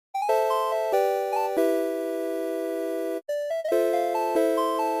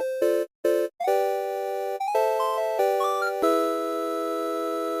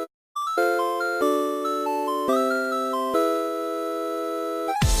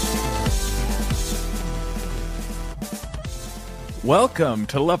Welcome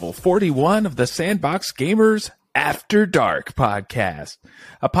to level 41 of the Sandbox Gamers After Dark podcast,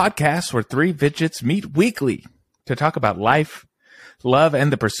 a podcast where three Vidgets meet weekly to talk about life, love,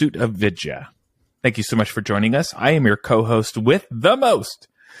 and the pursuit of Vidya. Thank you so much for joining us. I am your co-host with the most,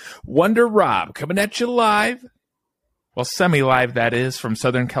 Wonder Rob, coming at you live. Well, semi-live, that is, from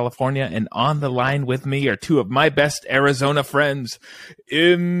Southern California. And on the line with me are two of my best Arizona friends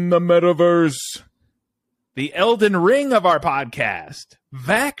in the metaverse. The Elden Ring of our podcast,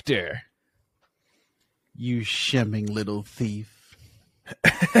 Vactor. You shemming little thief.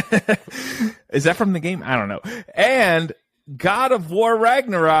 Is that from the game? I don't know. And God of War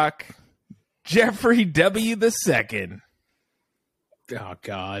Ragnarok, Jeffrey W. II. Oh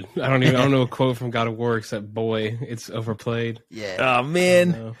God, I don't know a quote from God of War except "Boy, it's overplayed." Yeah. Oh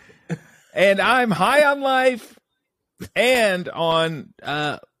man. And I'm high on life and on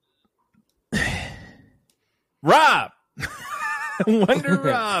Rob. Wonder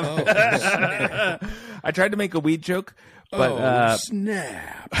Rob. I tried to make a weed joke, but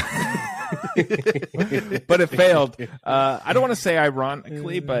snap. but it failed. I don't want to say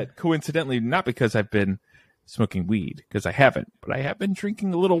ironically, but coincidentally, not because I've been smoking weed, because I haven't, but I have been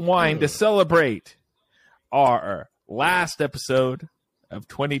drinking a little wine to celebrate our last episode of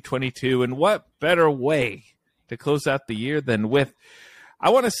 2022. And what better way to close out the year than with, I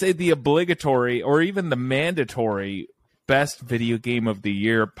want to say, the obligatory or even the mandatory best video game of the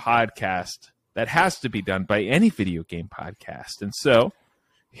year podcast that has to be done by any video game podcast. And so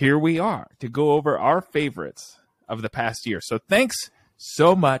here we are to go over our favorites of the past year. So thanks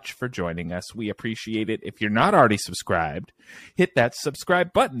so much for joining us. We appreciate it. If you're not already subscribed, hit that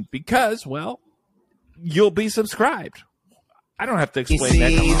subscribe button because, well, you'll be subscribed. I don't have to explain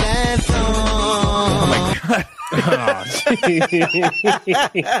that. Oh my God. Oh,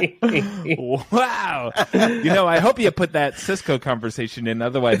 wow. You know, I hope you put that Cisco conversation in.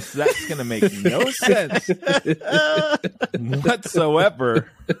 Otherwise, that's going to make no sense whatsoever.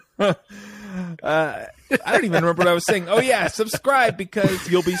 I don't even remember what I was saying. Oh, yeah, subscribe because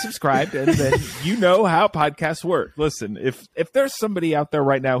you'll be subscribed, and then you know how podcasts work. Listen, if there's somebody out there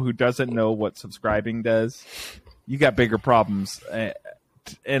right now who doesn't know what subscribing does, you got bigger problems,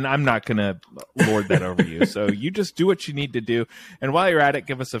 and I'm not going to lord that over you. So you just do what you need to do, and while you're at it,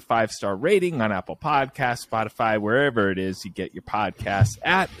 give us a 5-star rating on Apple Podcasts, Spotify, wherever it is you get your podcasts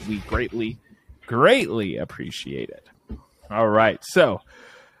at. We greatly, greatly appreciate it. All right, so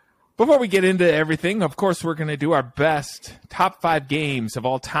before we get into everything, of course, we're going to do our best top 5 games of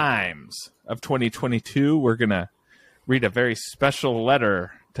all times of 2022. We're going to read a very special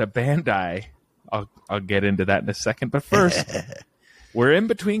letter to Bandai. I'll get into that in a second. But first, we're in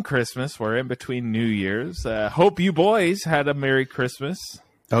between Christmas. We're in between New Year's. Hope you boys had a Merry Christmas.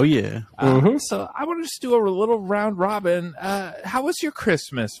 Oh, yeah. So I want to just do a little round robin. How was your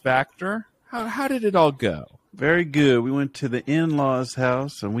Christmas, Vactor? How did it all go? Very good. We went to the in-laws'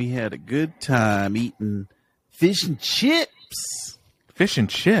 house, and we had a good time eating fish and chips. Fish and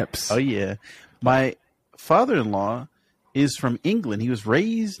chips? Oh, yeah. My father-in-law is from England. He was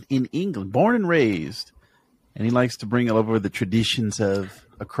raised in England, born and raised. And he likes to bring over the traditions of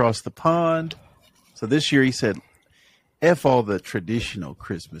across the pond. So this year he said, F all the traditional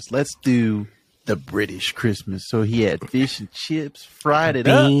Christmas. Let's do the British Christmas. So he had fish and chips, fried it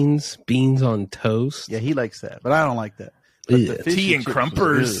up. Beans on toast. Yeah, he likes that, but I don't like that. But the Tea and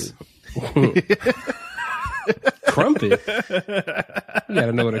crumpers. Crumpet? You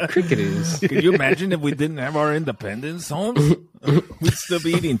gotta know what a cricket is. Could you imagine if we didn't have our independence, Holmes? We'd still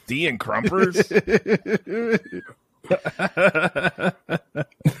be eating tea and crumpers. Did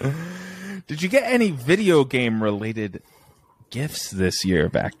you get any video game related gifts this year,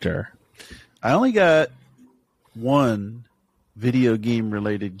 Vactor? I only got one video game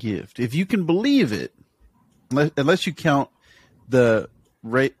related gift. If you can believe it, unless you count the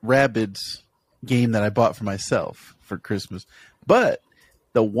Rabbids game that I bought for myself for Christmas. But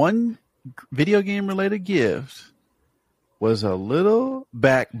the one video game related gift was a little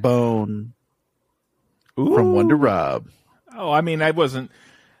backbone from Wonder Rob. Oh, I mean, I wasn't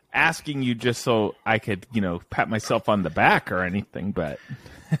asking you just so I could, pat myself on the back or anything, but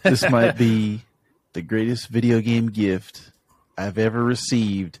this might be the greatest video game gift I've ever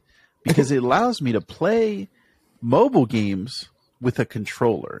received because it allows me to play mobile games with a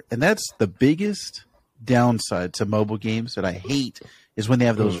controller. And that's the biggest downside to mobile games that I hate is when they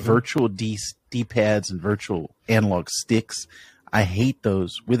have those virtual D-pads and virtual analog sticks. I hate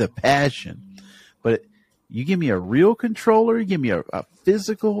those with a passion. But you give me a real controller, you give me a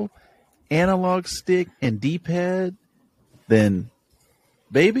physical analog stick and D-pad, then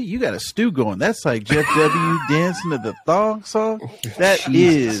baby, you got a stew going. That's like Jeff W. dancing to the thong song. That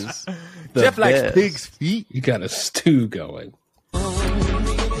is the Jeff likes best. pig's feet. You got a stew going.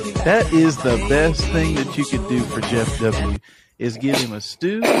 That is the best thing that you could do for Jeff W. is give him a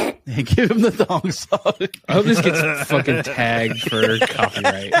stew and give him the thong song. I hope this gets fucking tagged for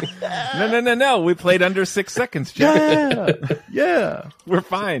copyright. No. We played under 6 seconds, Jeff. Yeah. We're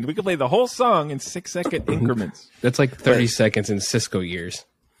fine. We can play the whole song in 6-second increments. That's like 30 seconds in Cisco years.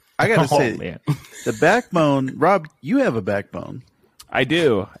 I got to Oh, say, man. the backbone, Rob, you have a backbone. I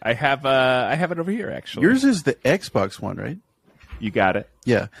do. I have it over here, actually. Yours is the Xbox one, right? You got it.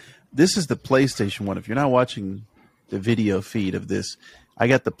 Yeah. This is the PlayStation one. If you're not watching the video feed of this, I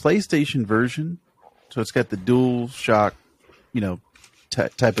got the PlayStation version. So it's got the dual shock,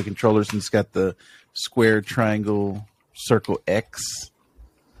 type of controllers, and it's got the square, triangle, circle X.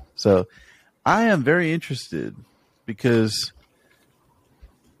 So I am very interested because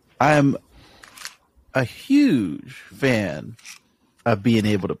I am a huge fan of being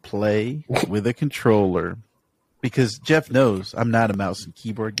able to play with a controller, because Jeff knows I'm not a mouse and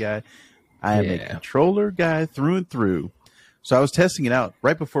keyboard guy. I am a controller guy through and through. So I was testing it out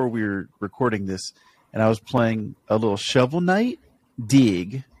right before we were recording this, and I was playing a little Shovel Knight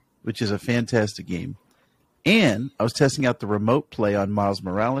Dig, which is a fantastic game. And I was testing out the remote play on Miles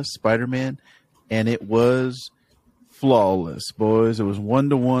Morales, Spider-Man, and it was flawless, boys. It was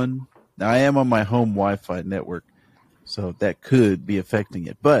 1-to-1. Now, I am on my home Wi-Fi network, so that could be affecting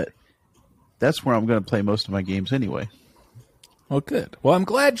it. But that's where I'm going to play most of my games anyway. Well, good. Well, I'm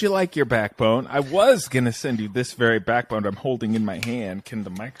glad you like your backbone. I was going to send you this very backbone I'm holding in my hand. Can the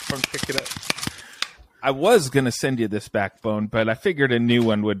microphone pick it up? I was going to send you this backbone, but I figured a new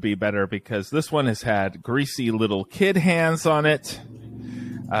one would be better because this one has had greasy little kid hands on it.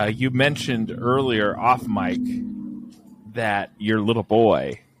 You mentioned earlier off mic that your little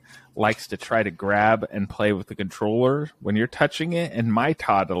boy likes to try to grab and play with the controller when you're touching it, and my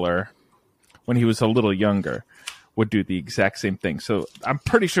toddler, when he was a little younger, would do the exact same thing. So I'm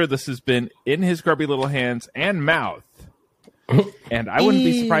pretty sure this has been in his grubby little hands and mouth, and I wouldn't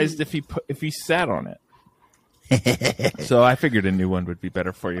be surprised if he sat on it. So I figured a new one would be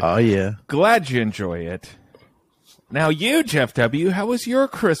better for you. Oh, yeah. Glad you enjoy it. Now you, Jeff W., how was your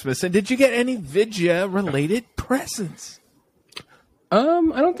Christmas? And did you get any Vidya-related presents? I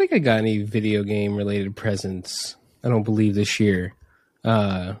don't think I got any video game related presents. I don't believe this year.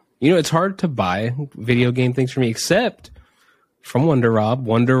 It's hard to buy video game things for me, except from Wonder Rob.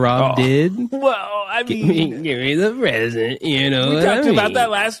 Wonder Rob did. Well, I mean, give me the present. we talked about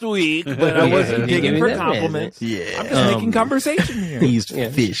that last week, but I wasn't digging for compliments. Yeah. I'm just making conversation here. He's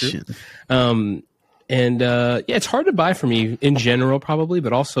fishing. It's hard to buy for me in general, probably,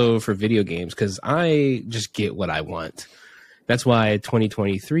 but also for video games, because I just get what I want. That's why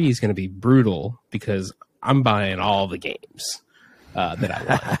 2023 is going to be brutal, because I'm buying all the games that I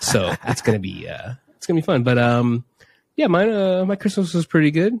want. So it's going to be fun. But my Christmas was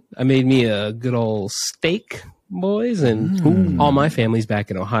pretty good. I made me a good old steak, boys, and all my family's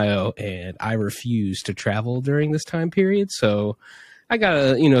back in Ohio, and I refuse to travel during this time period. So I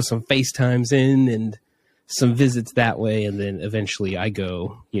got some FaceTimes in and some visits that way, and then eventually I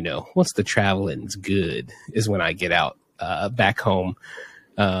go, once the traveling's good is when I get out back home.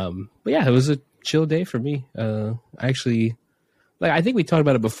 It was a chill day for me. I think we talked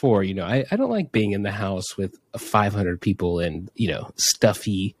about it before. I don't like being in the house with 500 people and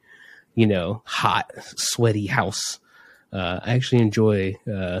stuffy, hot, sweaty house. I actually enjoy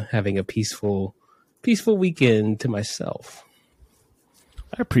having a peaceful weekend to myself.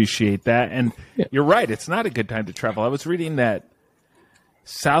 I appreciate that. And you're right. It's not a good time to travel. I was reading that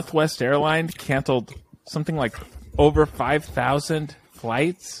Southwest Airlines canceled something like over 5,000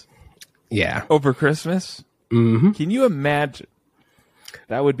 flights over Christmas. Mm-hmm. Can you imagine?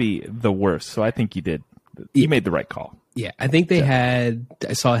 That would be the worst. So I think you did. You made the right call. Yeah, I think they I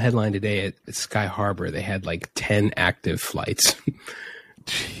saw a headline today at Sky Harbor. They had like 10 active flights.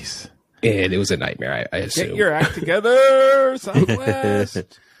 Jeez. And it was a nightmare, I assume. Get your act together,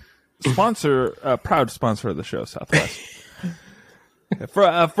 Southwest. Proud sponsor of the show, Southwest.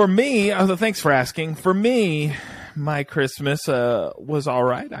 For me, thanks for asking. For me, my Christmas was all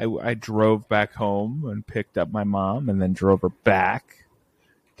right. I drove back home and picked up my mom, and then drove her back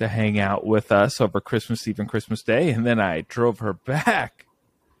to hang out with us over Christmas Eve and Christmas Day, and then I drove her back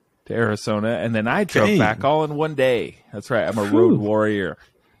to Arizona, and then I drove back all in one day. That's right. I'm a road warrior,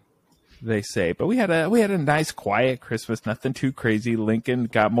 they say. But we had a nice, quiet Christmas. Nothing too crazy. Lincoln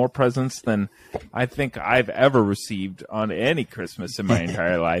got more presents than I think I've ever received on any Christmas in my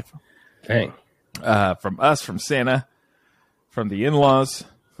entire life. Dang. From Santa. from the in-laws,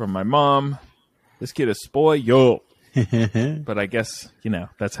 from my mom. This kid is spoiled. But I guess,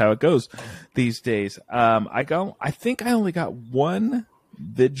 that's how it goes these days. I think I only got one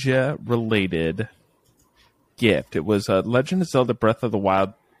Vidya-related gift. It was a Legend of Zelda Breath of the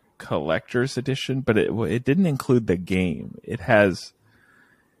Wild Collector's Edition, but it didn't include the game. It has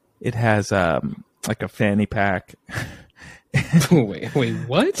like a fanny pack. wait,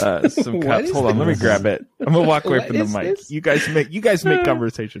 what? Some What cups. is Hold on, let me grab it. I'm gonna walk away What from the is mic. this? You guys make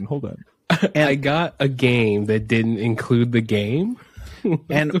conversation. Hold on. I got a game that didn't include the game.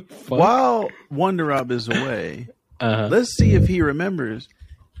 And while Wonder Rob is away, Uh-huh. let's see if he remembers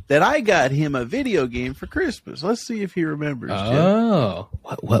that I got him a video game for Christmas. Let's see if he remembers. Jeff. Oh,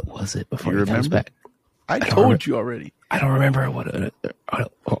 what was it before You he comes remember? back? I told you already. I don't remember what.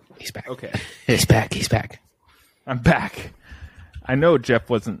 Oh, he's back. Okay, He's back. He's back. I'm back. I know Jeff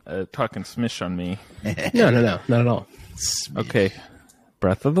wasn't talking smish on me. No, not at all. Okay,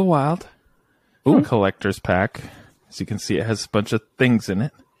 Breath of the Wild, collector's pack. As you can see, it has a bunch of things in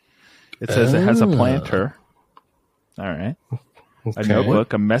it. It says it has a planter. All right. A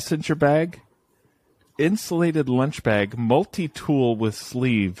notebook, a messenger bag, insulated lunch bag, multi-tool with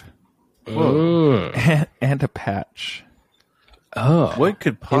sleeve, and a patch. Oh, What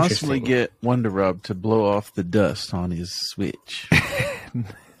could possibly Interesting. get Wonder Rob to blow off the dust on his Switch?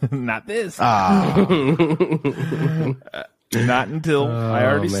 Not this. Ah, Not until, I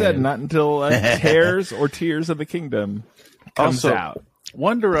already said, man. not until Tears or Tears of the Kingdom comes Also- out.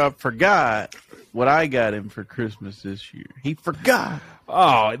 Wonder Rob forgot what I got him for Christmas this year. He forgot.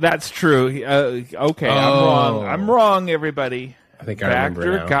 Oh, that's true. Okay, Oh. I'm wrong, everybody. I think I remember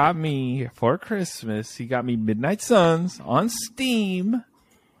Baxter now. got me for Christmas. He got me Midnight Suns on Steam,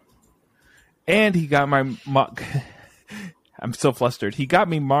 and he got my. I'm so flustered. He got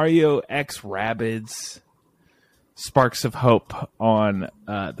me Mario X Rabbids Sparks of Hope on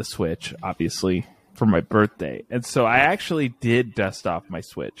the Switch, obviously for my birthday, and so I actually did dust off my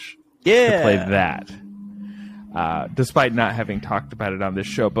Switch Yeah. to play that. Despite not having talked about it on this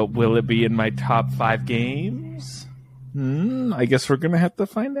show, but will it be in my top 5 games? I guess we're going to have to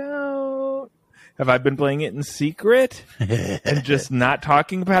find out. Have I been playing it in secret and just not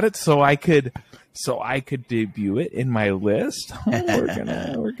talking about it so I could debut it in my list?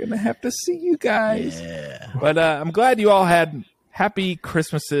 We're gonna have to see, you guys. Yeah. But I'm glad you all had happy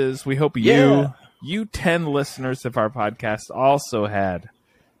Christmases. We hope you 10 listeners of our podcast also had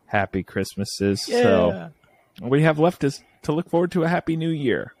happy Christmases. Yeah. So we have left is to look forward to a happy new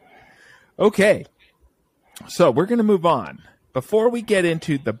year. Okay. So we're going to move on. Before we get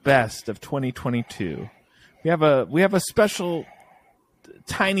into the best of 2022, we have a special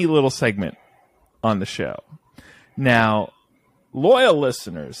tiny little segment on the show. Now, loyal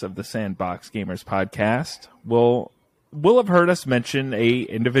listeners of the Sandbox Gamers podcast will have heard us mention a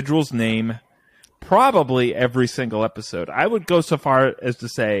individual's name probably every single episode. I would go so far as to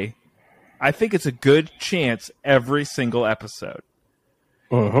say I think it's a good chance every single episode.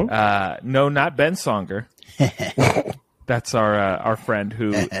 No, not Ben Songer. That's our friend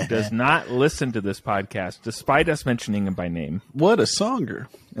who does not listen to this podcast, despite us mentioning him by name. What a songer.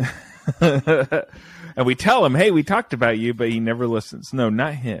 And we tell him, hey, we talked about you, but he never listens. No,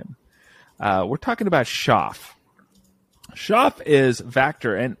 not him. We're talking about Shoff. Shoff is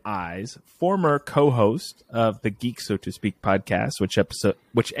Vactor and I's former co-host of the Geek So to Speak podcast,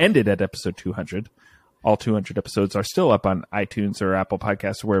 which ended at episode 200. All 200 episodes are still up on iTunes or Apple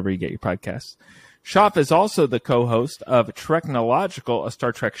Podcasts, or wherever you get your podcasts. Shoff is also the co-host of Treknological, a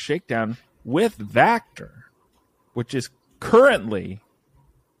Star Trek Shakedown with Vactor, which is currently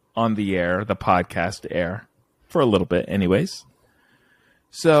on the air, the podcast air, for a little bit anyways.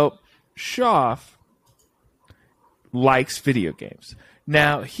 So, Shoff likes video games.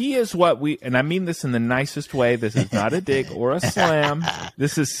 Now, he is what and I mean this in the nicest way, this is not a dig or a slam,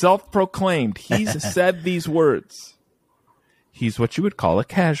 this is self-proclaimed. He's said these words. He's what you would call a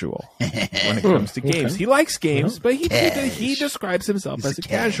casual when it comes to games. He likes games, but he describes himself as a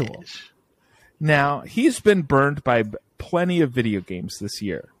casual. Now, he's been burned by plenty of video games this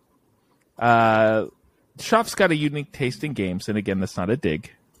year. Shoff's got a unique taste in games, and again, that's not a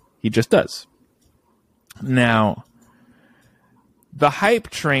dig. He just does. Now, the hype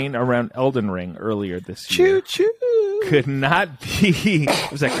train around Elden Ring earlier this year could not be...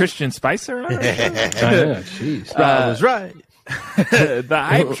 Was that Christian Spicer on our show? Jeez. I was right. The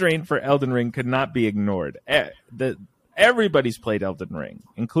hype train for Elden Ring could not be ignored. Everybody's played Elden Ring,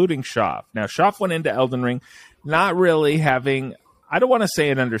 including Shoff. Now, Shoff went into Elden Ring not really having, I don't want to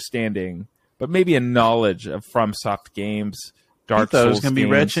say an understanding, but maybe a knowledge of FromSoft games, Dark I thought Souls it was going to be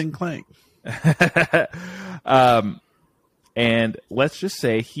games. Ratchet and Clank. And let's just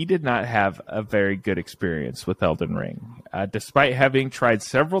say he did not have a very good experience with Elden Ring. Despite having tried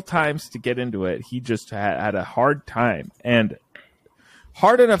several times to get into it, he just had a hard time. And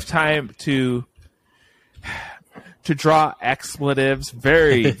hard enough time to draw expletives,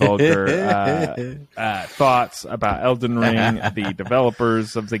 very vulgar thoughts about Elden Ring, the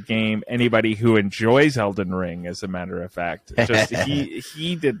developers of the game, anybody who enjoys Elden Ring, as a matter of fact. Just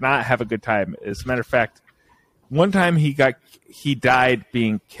he did not have a good time. As a matter of fact, one time he died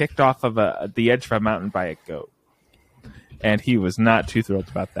being kicked off of the edge of a mountain by a goat. And he was not too thrilled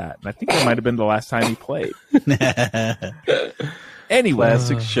about that. And I think that might have been the last time he played. Anyway.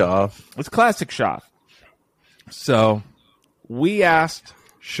 Classic Shoff. It's classic Shoff. So we asked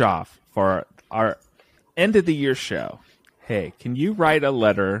Shoff for our end of the year show, hey, can you write a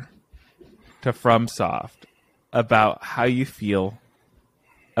letter to FromSoft about how you feel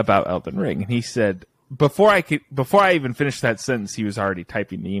about Elden Ring? And he said, before I even finished that sentence, he was already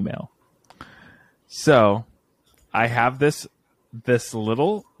typing the email. So I have this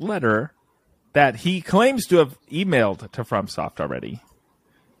little letter that he claims to have emailed to FromSoft already,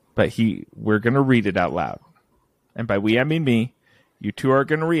 but we're going to read it out loud. And by we, I mean me. You two are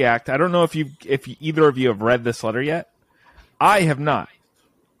going to react. I don't know if either of you have read this letter yet. I have not.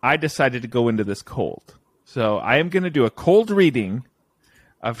 I decided to go into this cold. So I am going to do a cold reading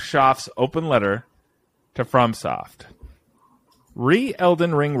of Shoff's open letter to FromSoft.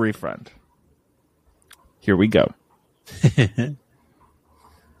 Elden Ring refund. Here we go.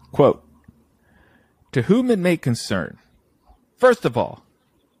 Quote, to whom it may concern. First of all,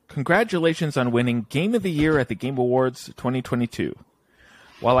 congratulations on winning Game of the Year at the Game Awards 2022.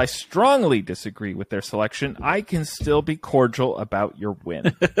 While I strongly disagree with their selection, I can still be cordial about your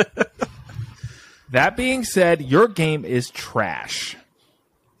win. That being said, your game is trash.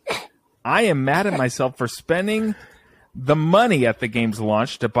 I am mad at myself for spending the money at the game's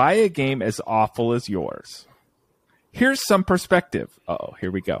launch to buy a game as awful as yours. Here's some perspective. Uh-oh,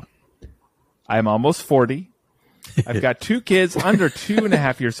 here we go. I'm almost 40. I've got 2 kids under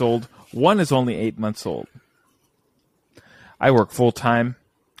 2.5 years old. One is only 8 months old. I work full-time,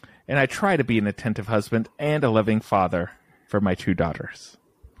 and I try to be an attentive husband and a loving father for my 2 daughters.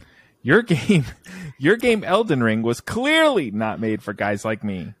 Your game Elden Ring was clearly not made for guys like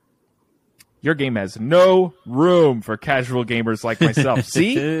me. Your game has no room for casual gamers like myself.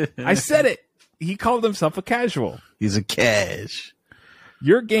 See? I said it. He called himself a casual. He's a cash.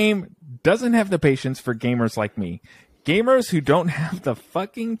 Your game doesn't have the patience for gamers like me. Gamers who don't have the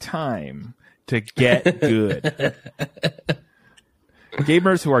fucking time to get good.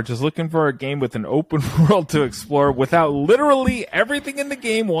 Gamers who are just looking for a game with an open world to explore without literally everything in the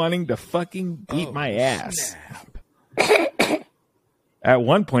game wanting to fucking beat my ass. At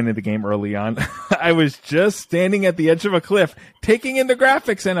one point in the game early on, I was just standing at the edge of a cliff, taking in the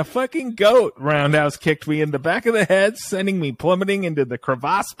graphics, and a fucking goat roundhouse kicked me in the back of the head, sending me plummeting into the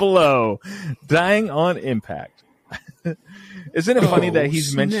crevasse below, dying on impact. Isn't it funny that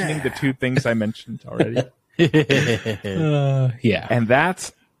he's mentioning the 2 things I mentioned already? Yeah. And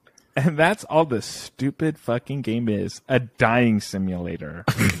that's all the stupid fucking game is. A dying simulator.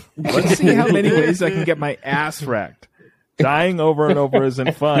 Let's see how many ways I can get my ass wrecked. Dying over and over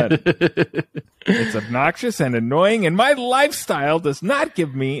isn't fun. It's obnoxious and annoying, and my lifestyle does not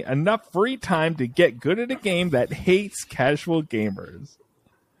give me enough free time to get good at a game that hates casual gamers.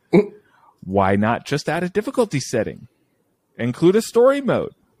 Why not just add a difficulty setting? Include a story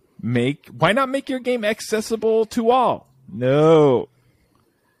mode. Why not make your game accessible to all? No.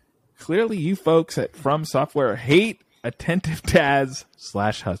 Clearly you folks at From Software hate attentive dads /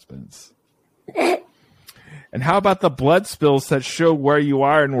 husbands. And how about the blood spills that show where you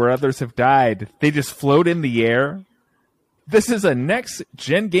are and where others have died? They just float in the air. This is a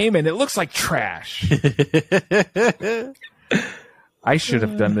next-gen game, and it looks like trash. I should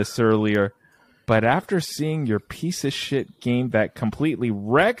have done this earlier, but after seeing your piece of shit game that completely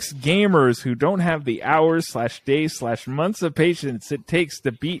wrecks gamers who don't have the hours / days / months of patience it takes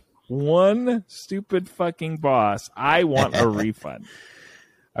to beat one stupid fucking boss, I want a refund.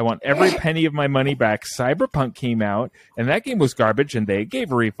 I want every penny of my money back. Cyberpunk came out, and that game was garbage, and they gave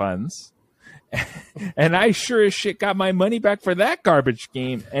refunds. And I sure as shit got my money back for that garbage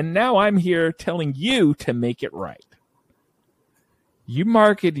game, and now I'm here telling you to make it right. You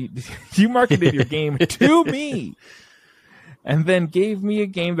marketed your game to me, and then gave me a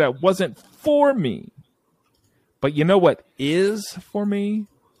game that wasn't for me. But you know what is for me?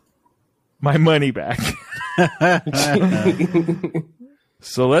 My money back.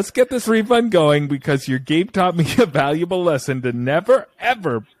 So let's get this refund going, because your game taught me a valuable lesson to never,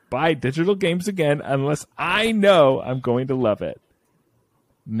 ever buy digital games again unless I know I'm going to love it.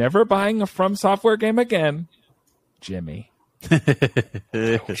 Never buying a From Software game again, Jimmy.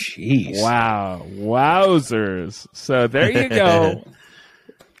 Jeez. Wow. Wowzers. So there you go.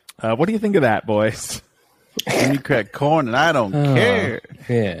 What do you think of that, boys? And you crack corn, and I don't care.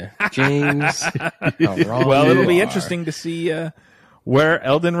 Yeah, James. Well, it'll be interesting to see where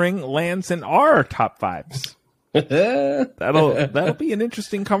Elden Ring lands in our top fives. That'll be an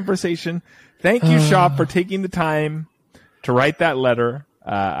interesting conversation. Thank you, Shop, for taking the time to write that letter.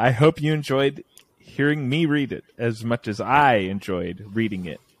 I hope you enjoyed hearing me read it as much as I enjoyed reading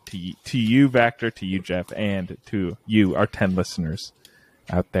it to you, Vector, to you, Jeff, and to you, our 10 listeners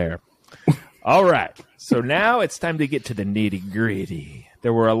out there. All right. So now it's time to get to the nitty gritty.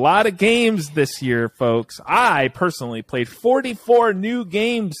 There were a lot of games this year, folks. I personally played 44 new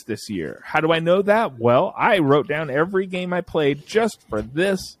games this year. How do I know that? Well, I wrote down every game I played just for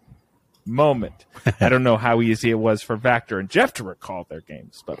this moment. I don't know how easy it was for Vector and Jeff to recall their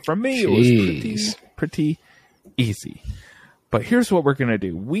games, but for me, it was pretty easy. But here's what we're going to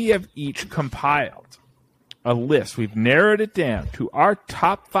do. We have each compiled a list. We've narrowed it down to our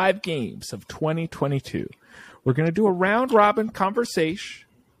top 5 games of 2022. We're going to do a round-robin conversation.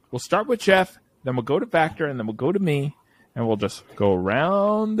 We'll start with Jeff, then we'll go to Vector, and then we'll go to me, and we'll just go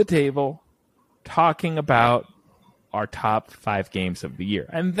around the table talking about our top 5 games of the year.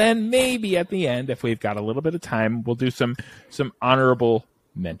 And then maybe at the end, if we've got a little bit of time, we'll do some honorable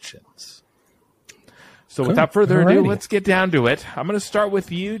mentions. So without further ado, let's get down to it. I'm going to start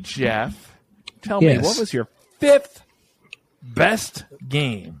with you, Jeff. Tell me, what was your 5th best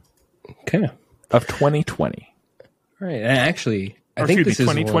game of 2020? All right. Actually, I or think excuse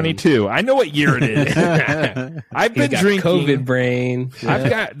this me, is 2022. I know what year it is. I've been drinking. COVID brain.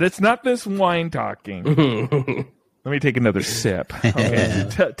 That's not this wine talking. Let me take another sip. Okay.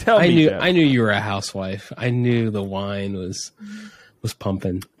 Tell me. I knew you were a housewife. I knew the wine was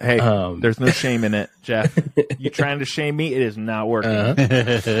pumping. Hey, there's no shame in it, Jeff. You trying to shame me? It is not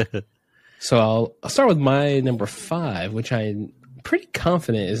working. So I'll start with my number 5, which I'm pretty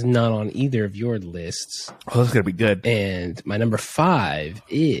confident is not on either of your lists. Oh, this is gonna be good. And my number 5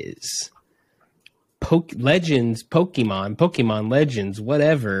 is Pokemon Legends,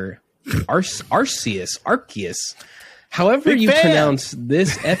 whatever. Arceus. However Big you fan. pronounce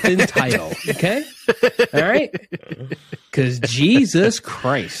this effing title, okay? All right? Because Jesus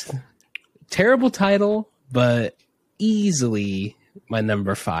Christ. Terrible title, but easily my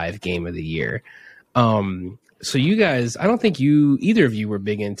number 5 game of the year. So you guys, I don't think either of you were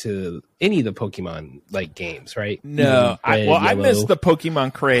big into any of the Pokemon like games, right? No. I missed the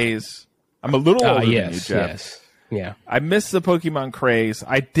Pokemon craze. I'm a little older than you, Jeff. Yes. Yeah. I missed the Pokemon craze.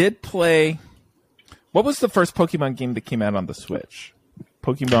 I did play. What was the first Pokemon game that came out on the Switch?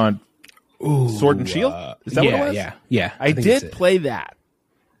 Pokemon Sword and Shield? Is that what it was? Yeah. I did play that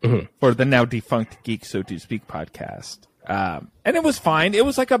for the now defunct Geek So To Speak podcast. And it was fine. It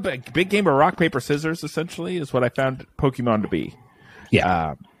was like a big game of rock, paper, scissors, essentially, is what I found Pokemon to be.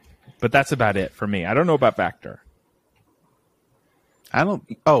 Yeah. But that's about it for me. I don't know about Vector. I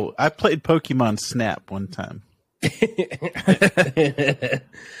played Pokemon Snap one time. And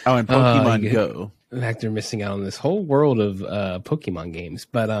Pokemon Go. Vector missing out on this whole world of Pokemon games.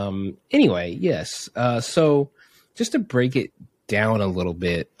 But anyway, yes. So just to break it down a little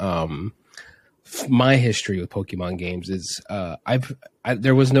bit, my history with Pokemon games is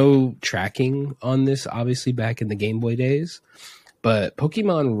there was no tracking on this, obviously, back in the Game Boy days. But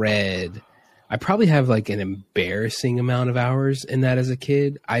Pokemon Red, I probably have like an embarrassing amount of hours in that as a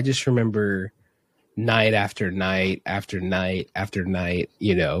kid. I just remember night after night after night after night,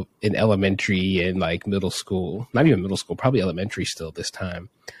 in elementary and like middle school, not even middle school, probably elementary still at this time,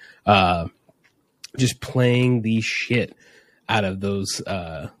 just playing the shit out of those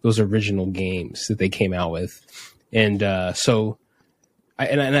original games that they came out with. And so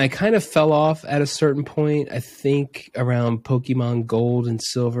I kind of fell off at a certain point. I think around Pokemon Gold and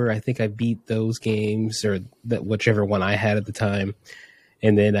Silver, I think I beat those games, or whichever one I had at the time.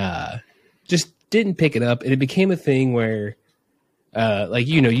 And then just didn't pick it up. And it became a thing where,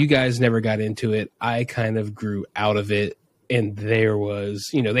 you guys never got into it. I kind of grew out of it. And there was,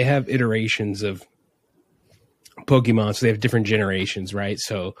 they have iterations of Pokemon, so they have different generations, right?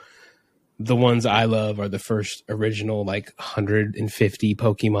 So the ones I love are the first original, like 150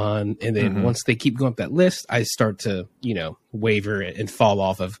 Pokemon. And then once they keep going up that list, I start to, waver and fall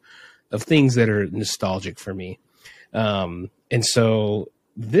off of things that are nostalgic for me. And so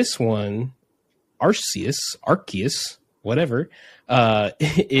this one, Arceus, whatever,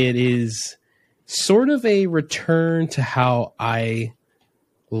 it is sort of a return to how I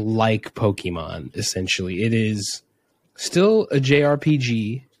like Pokemon, essentially. It is still a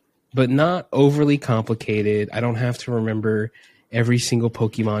JRPG, but not overly complicated. I don't have to remember every single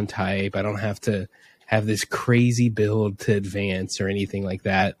Pokemon type. I don't have to have this crazy build to advance or anything like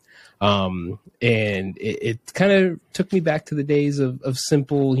that. And it kind of took me back to the days of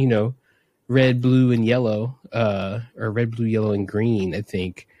simple, red, blue, and yellow, or red, blue, yellow, and green, I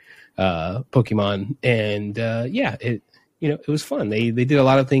think, Pokemon. And it was fun. They did a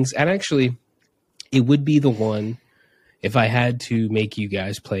lot of things. And actually, it would be the one, if I had to make you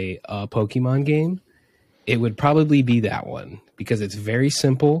guys play a Pokemon game, it would probably be that one because it's very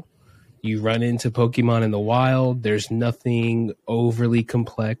simple. You run into Pokemon in the wild. There's nothing overly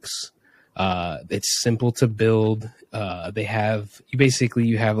complex. It's simple to build. You have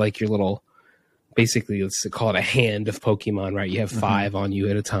like your little, basically let's call it a hand of Pokemon, right? You have 5 on you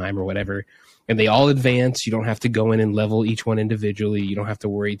at a time or whatever, and they all advance. You don't have to go in and level each one individually. You don't have to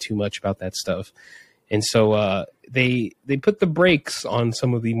worry too much about that stuff. And so they put the brakes on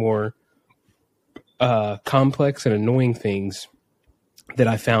some of the more complex and annoying things that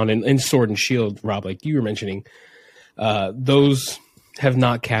I found in Sword and Shield, Rob, like you were mentioning. Those have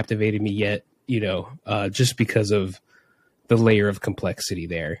not captivated me yet, just because of the layer of complexity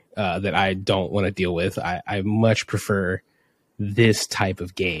there that I don't want to deal with. I much prefer this type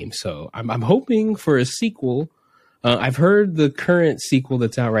of game. So I'm hoping for a sequel. I've heard the current sequel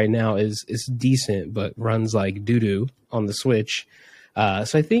that's out right now is decent, but runs like doo-doo on the Switch.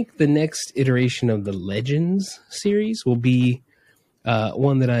 So I think the next iteration of the Legends series will be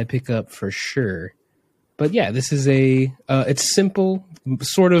one that I pick up for sure. But yeah, this is it's simple,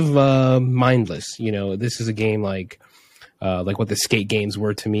 sort of mindless. This is a game like what the Skate games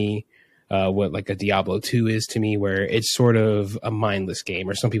were to me, what like a Diablo 2 is to me, where it's sort of a mindless game,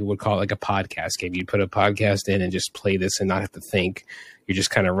 or some people would call it like a podcast game. You put a podcast in and just play this and not have to think. You're just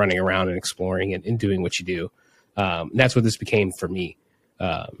kind of running around and exploring and doing what you do. That's what this became for me.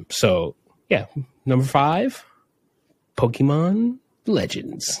 So yeah, number 5, Pokemon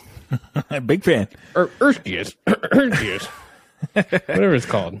Legends. Big fan. Or Arceus. Whatever it's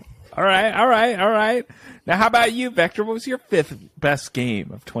called. All right. Now, how about you, Vector? What was your 5th best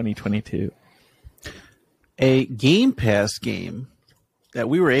game of 2022? A Game Pass game that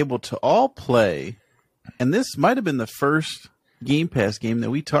we were able to all play, and this might have been the first Game Pass game that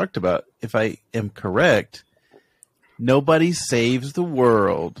we talked about, if I am correct. Nobody Saves the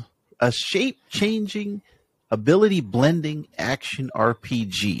World, a shape-changing, ability-blending action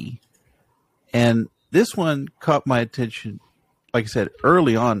RPG. And this one caught my attention, like I said,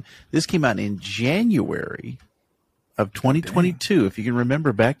 early on. This came out in January of 2022, Dang. If you can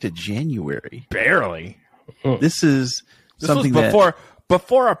remember back to January. Barely. This was before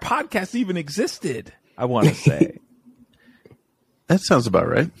our podcast even existed, I want to say. That sounds about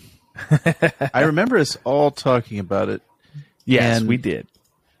right. I remember us all talking about it. Yes, we did.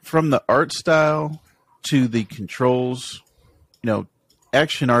 From the art style to the controls,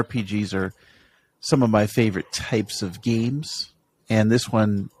 action RPGs are some of my favorite types of games, and this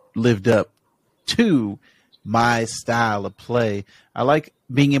one lived up to my style of play. I like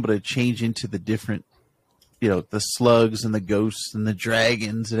being able to change into the different, the slugs and the ghosts and the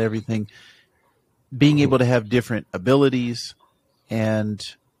dragons and everything, being able to have different abilities, and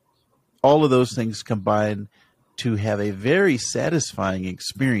all of those things combine to have a very satisfying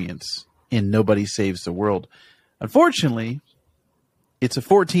experience in Nobody Saves the World. Unfortunately, it's a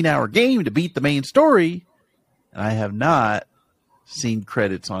 14-hour game to beat the main story, and I have not seen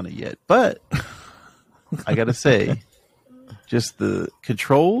credits on it yet. But I got to say, just the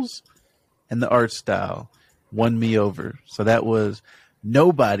controls and the art style won me over. So that was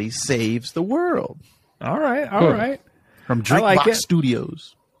Nobody Saves the World. All right. From Drinkbox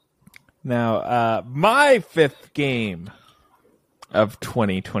Studios. Now, my 5th game of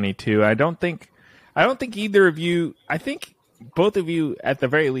 2022. I don't think either of you. I think both of you at the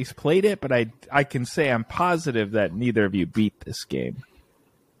very least played it, but I can say I'm positive that neither of you beat this game.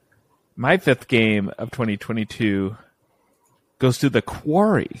 My 5th game of 2022 goes to The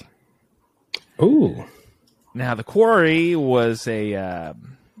Quarry. Ooh. Now, The Quarry was a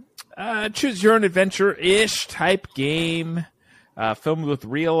choose your own adventure-ish type game. Filmed with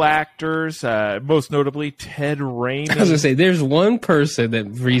real actors, most notably Ted Raimi. I was gonna say, there's one person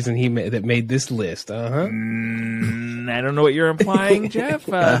that made this list. I don't know what you're implying, Jeff.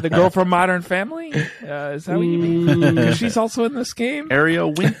 The girl from Modern Family. Is that what you mean? She's also in this game.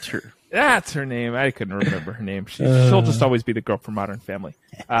 Ariel Winter. That's her name. I couldn't remember her name. She'll just always be the girl from Modern Family.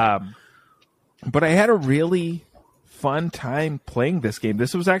 But I had a really fun time playing this game.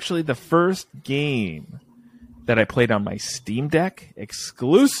 This was actually the first game that I played on my Steam Deck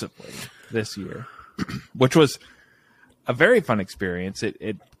exclusively this year, which was a very fun experience.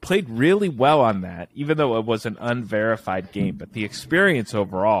 It played really well on that, even though it was an unverified game. But the experience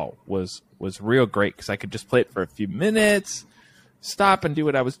overall was real great because I could just play it for a few minutes, stop and do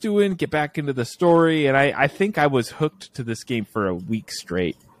what I was doing, get back into the story. And I think I was hooked to this game for a week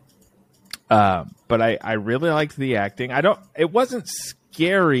straight. But I really liked the acting. It wasn't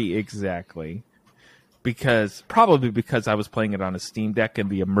scary exactly, probably because I was playing it on a Steam Deck and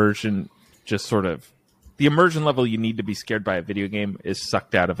the immersion the immersion level you need to be scared by a video game is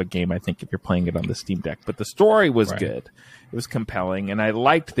sucked out of a game, I think, if you're playing it on the Steam Deck. But the story was good. It was compelling, and I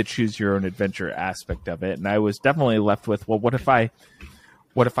liked the choose your own adventure aspect of it. And I was definitely left with, well, what if I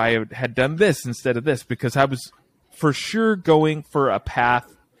had done this instead of this? Because I was for sure going for a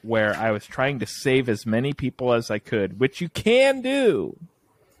path where I was trying to save as many people as I could, which you can do.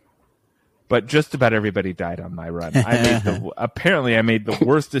 But just about everybody died on my run. Apparently I made the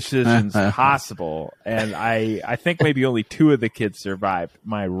worst decisions possible, and I think maybe only 2 of the kids survived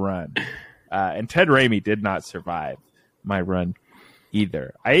my run. And Ted Raimi did not survive my run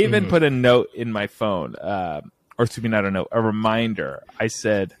either. I even put a note in my phone, or excuse me, not a note, a reminder. I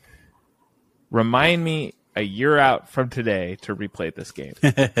said, remind me a year out from today to replay this game,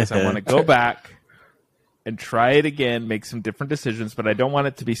 because I want to go back and try it again, make some different decisions, but I don't want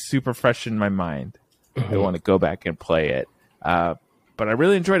it to be super fresh in my mind. I want to go back and play it. But I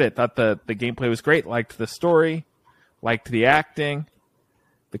really enjoyed it. Thought the gameplay was great. Liked the story. Liked the acting.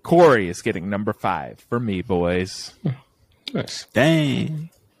 The Quarry is getting number 5 for me, boys. Nice. Dang.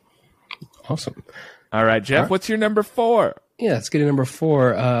 Awesome. All right, Jeff, what's your number 4? Yeah, let's get a number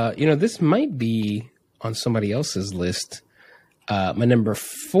 4. This might be on somebody else's list. My number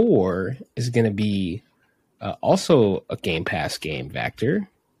 4 is going to be also a Game Pass game, Vactor.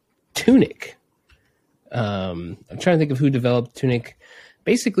 Tunic. I'm trying to think of who developed Tunic.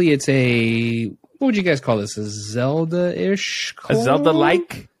 Basically, it's what would you guys call this? A Zelda-ish? A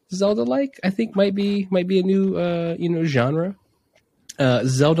Zelda-like? Zelda-like, I think might be a new genre.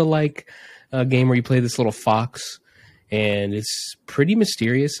 Zelda-like game where you play this little fox, and it's pretty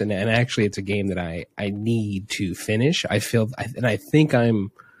mysterious. And actually, it's a game that I need to finish. I think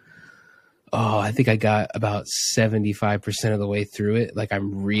I got about 75% of the way through it. Like,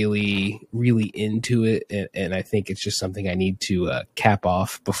 I'm really, really into it. And I think it's just something I need to cap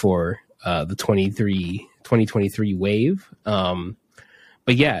off before the 2023 wave.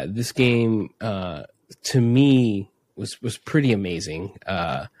 But yeah, this game, to me, was pretty amazing.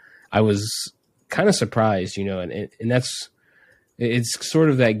 I was kind of surprised, and it's sort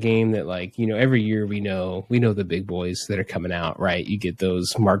of that game that, like, every year we know the big boys that are coming out, right? You get those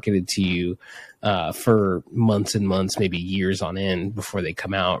marketed to you for months and months, maybe years on end before they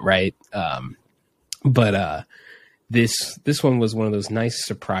come out, right? But this one was one of those nice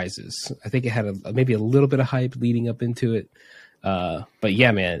surprises. I think it had maybe a little bit of hype leading up into it. But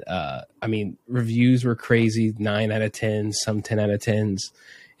yeah, man, I mean, reviews were crazy, 9 out of 10, some 10 out of 10s.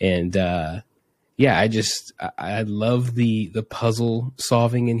 And, yeah, I love the puzzle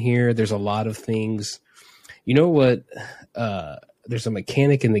solving in here. There's a lot of things, you know what? There's a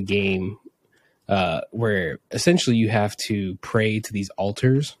mechanic in the game, where essentially you have to pray to these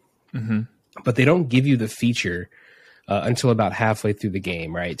altars, but they don't give you the feature, until about halfway through the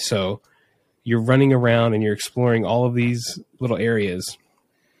game. Right. So you're running around and you're exploring all of these little areas,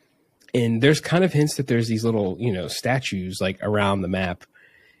 and there's kind of hints that there's these little, statues like around the map.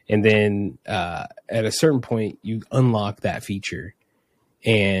 And then at a certain point, you unlock that feature,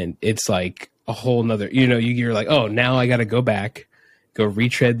 and it's like a whole nother, you're like, oh, now I got to go back, go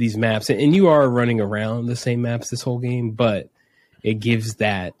retread these maps. And you are running around the same maps this whole game, but it gives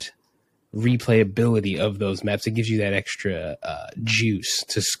that replayability of those maps. It gives you that extra juice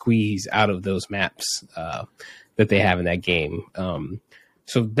to squeeze out of those maps that they have in that game.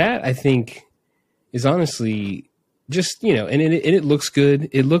 So that, I think, is honestly just, and it looks good.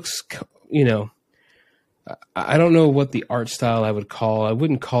 It looks, I don't know what the art style I would call. I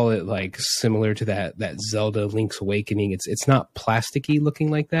wouldn't call it like similar to that Zelda Link's Awakening. It's not plasticky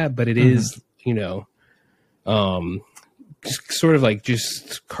looking like that, but it is, just sort of like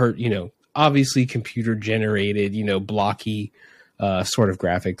obviously computer generated, blocky sort of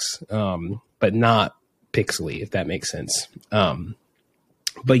graphics, but not pixely, if that makes sense.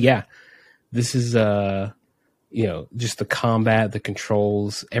 But yeah, this is just the combat, the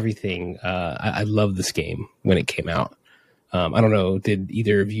controls, everything. I love this game when it came out. I don't know, did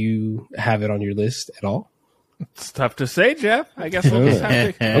either of you have it on your list at all? It's tough to say, Jeff. I guess we'll just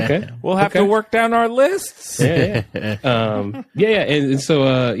have to, Okay. we'll have to work down our lists. Yeah. And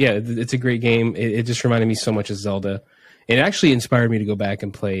so, it's a great game. It just reminded me so much of Zelda. It actually inspired me to go back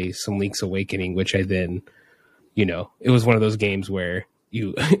and play some Link's Awakening, which I then, it was one of those games where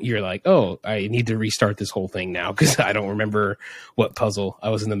you're like, oh, I need to restart this whole thing now because I don't remember what puzzle I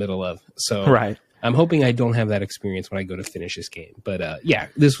was in the middle of. So Right. I'm hoping I don't have that experience when I go to finish this game. But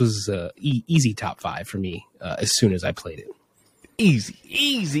this was easy top 5 for me as soon as I played it.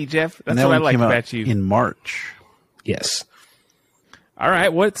 Easy, Jeff. And That's that what I one like came out about you. in March. Yes. All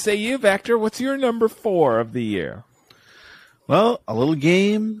right, what say you, Vector? What's your number 4 of the year? Well, a little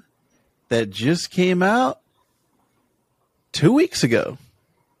game that just came out 2 weeks ago.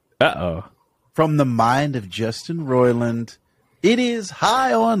 Uh-oh. From the mind of Justin Roiland, it is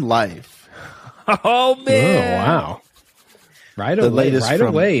High on Life. Oh, man. Oh, wow. Right The away, latest right from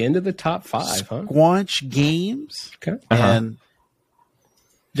away into the top 5, huh? Squanch Games. Okay. And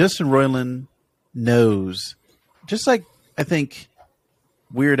Justin Roiland knows, just like I think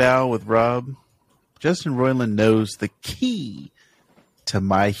Weird Al with Rob, Justin Roiland knows the key to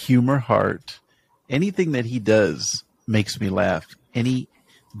my humor heart. Anything that he does makes me laugh. Any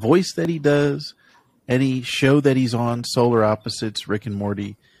voice that he does, any show that he's on, Solar Opposites, Rick and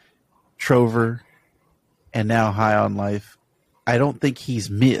Morty, Trover, and now High on Life, I don't think he's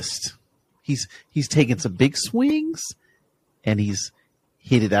missed. He's taken some big swings, and he's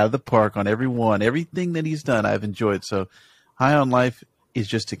hit it out of the park on every one. Everything that he's done, I've enjoyed. So High on Life is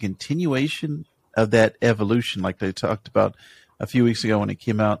just a continuation of that evolution, like they talked about a few weeks ago when it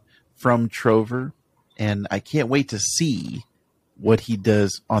came out from Trover. And I can't wait to see what he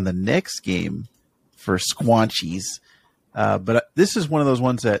does on the next game for Squanchies. But this is one of those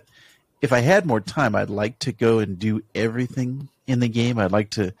ones that if I had more time, I'd like to go and do everything in the game. I'd like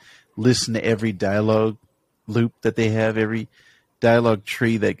to listen to every dialogue loop that they have, every dialogue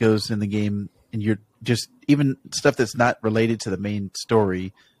tree that goes in the game. And you're just even stuff that's not related to the main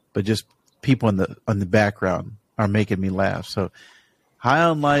story, but just people on the background are making me laugh. So High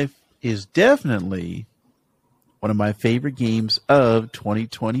on Life is definitely one of my favorite games of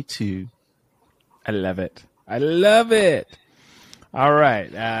 2022. I love it. All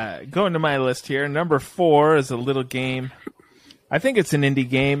right. Going to my list here. Number 4 is a little game. I think it's an indie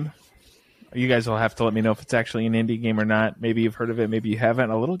game. You guys will have to let me know if it's actually an indie game or not. Maybe you've heard of it. Maybe you haven't.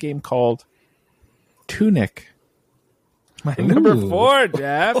 A little game called Tunic. My number 4,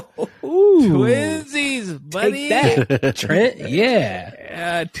 Jeff. Twinsies, buddy. Take that, Trent.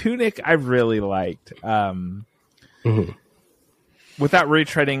 Yeah. Tunic I really liked. Without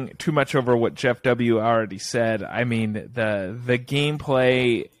retreading too much over what Jeff W. already said, I mean, the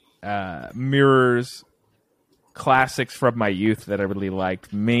gameplay mirrors classics from my youth that I really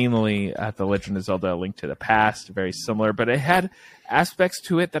liked, mainly The Legend of Zelda: A Link to the Past, very similar, but it had aspects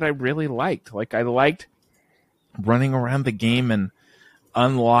to it that I really liked. Like, I liked running around the game and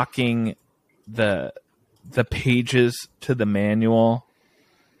unlocking the pages to the manual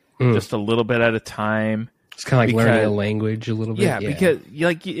just a little bit at a time. It's kind of like learning a language a little bit. Yeah, because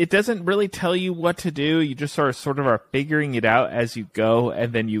like it doesn't really tell you what to do. You just sort of are figuring it out as you go,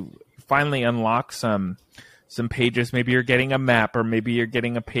 and then you finally unlock some pages. Maybe you're getting a map, or maybe you're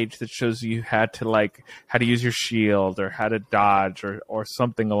getting a page that shows you how to use your shield or how to dodge or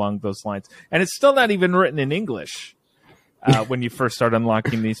something along those lines. And it's still not even written in English when you first start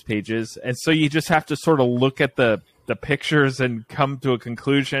unlocking these pages. And so you just have to sort of look at the pictures and come to a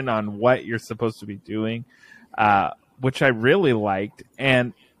conclusion on what you're supposed to be doing, which I really liked.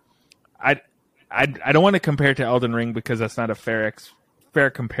 And I don't want to compare it to Elden Ring because that's not a fair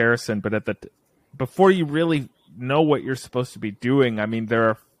comparison, but before you really know what you're supposed to be doing, I mean,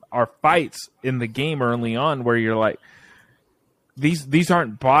 there are fights in the game early on where you're like, these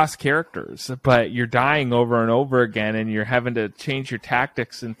aren't boss characters, but you're dying over and over again, and you're having to change your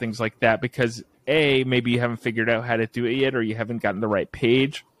tactics and things like that because maybe you haven't figured out how to do it yet, or you haven't gotten the right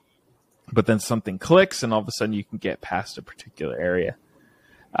page, but then something clicks and all of a sudden you can get past a particular area.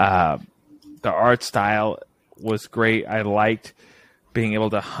 The art style was great. I liked being able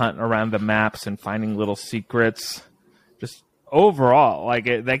to hunt around the maps and finding little secrets. Just overall,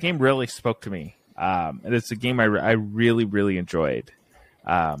 that game really spoke to me. And it's a game I really, really enjoyed.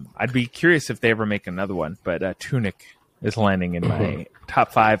 I'd be curious if they ever make another one, but Tunic is landing in my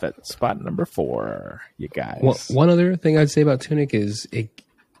top 5 at spot number 4. You guys. Well, one other thing I'd say about Tunic is I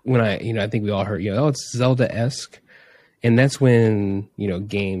think we all heard, it's Zelda-esque. And that's when,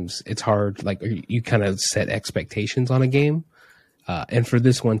 games, it's hard, you kind of set expectations on a game. And for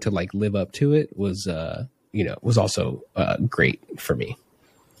this one to live up to it was also great for me.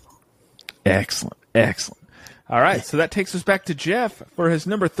 Excellent. All right, so that takes us back to Jeff for his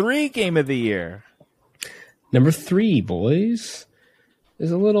number 3 game of the year. Number 3, boys,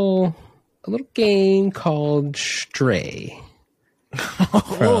 is a little game called Stray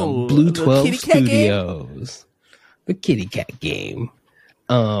from Blue 12 Studios. The kitty cat game.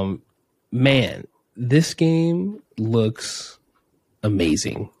 Man, this game looks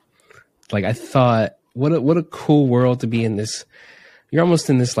amazing. Like, I thought, what a cool world to be in. This, you're almost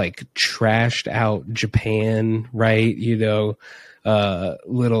in this like trashed out Japan, right? You know,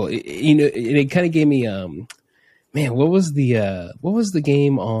 little, you know, it kind of gave me, man, what was the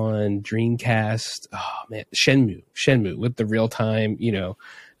game on Dreamcast? Oh man, Shenmue with the real time, you know,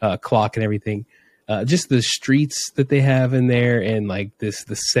 clock and everything. Just the streets that they have in there, and like the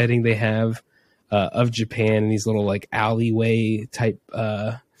setting they have of Japan, and these little like alleyway type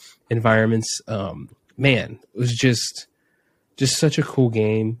environments. Man, it was just such a cool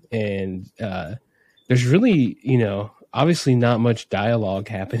game, and there's really, you know, obviously not much dialogue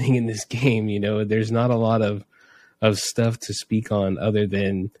happening in this game. You know, there's not a lot of stuff to speak on other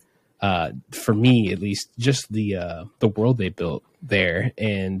than, for me at least, just the world they built there.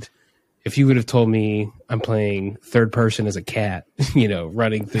 And if you would have told me I'm playing third person as a cat, you know,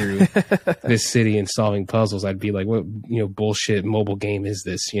 running through this city and solving puzzles, I'd be like, what, you know, bullshit mobile game is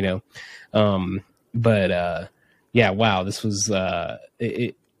this, you know? But yeah, wow, this was, I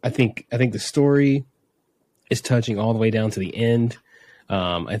think the story is touching all the way down to the end.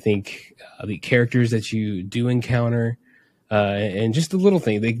 I think the characters that you do encounter, and just the little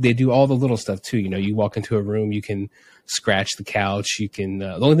thing, they do all the little stuff too. You know, you walk into a room, you can scratch the couch. You can,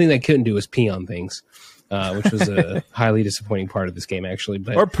 the only thing they couldn't do was pee on things, which was a highly disappointing part of this game, actually.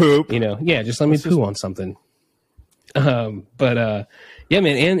 But, or poop, you know, yeah, just let me poo on something. But yeah,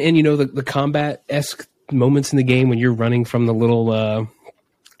 man, and you know, the combat-esque moments in the game when you're running from the little, I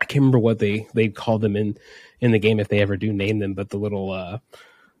can't remember what they call them in the game, if they ever do name them, but the little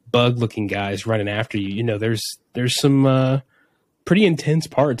bug-looking guys running after you. You know, there's some pretty intense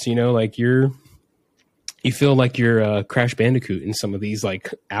parts. You know, like you feel like you're Crash Bandicoot in some of these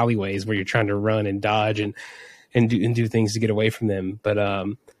like alleyways where you're trying to run and dodge and do things to get away from them. But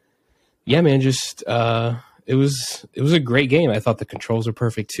yeah, man, just it was a great game. I thought the controls were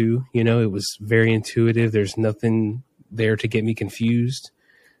perfect too. You know, it was very intuitive. There's nothing there to get me confused.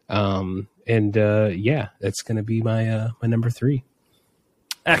 And yeah, that's going to be my number 3.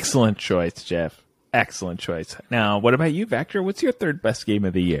 Excellent choice, Jeff. Excellent choice. Now, what about you, Vector? What's your 3rd best game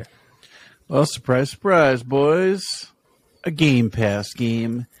of the year? Well, surprise, surprise, boys. A Game Pass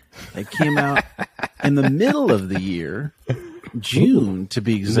game that came out in the middle of the year, June to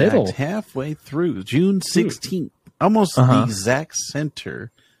be exact, halfway through, June 16th, almost the exact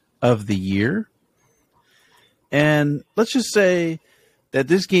center of the year. And let's just say that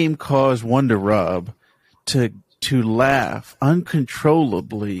this game caused Wonder Rob to laugh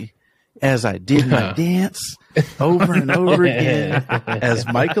uncontrollably as I did my dance over and over again as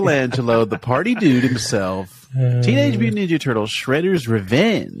Michelangelo, the party dude himself, Teenage Mutant Ninja Turtles Shredder's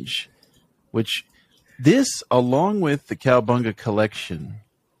Revenge, which this, along with the Cowabunga Collection,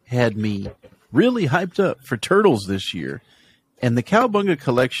 had me really hyped up for Turtles this year. And the Cowabunga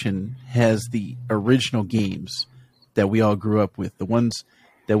Collection has the original games that we all grew up with, the ones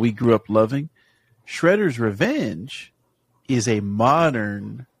that we grew up loving. Shredder's Revenge is a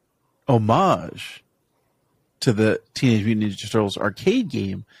modern homage to the Teenage Mutant Ninja Turtles arcade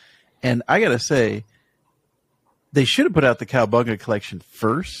game. And I gotta say, they should have put out the Cowabunga Collection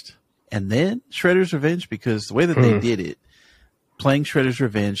first and then Shredder's Revenge, because the way that they did it, playing Shredder's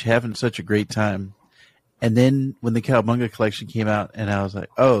Revenge, having such a great time, and then when the Cowabunga Collection came out, and I was like,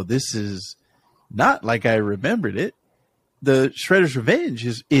 oh, this is not like I remembered it. The Shredder's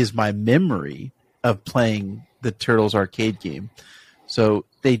Revenge is my memory of playing the Turtles arcade game. So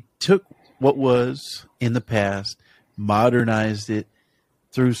they took what was in the past, modernized it,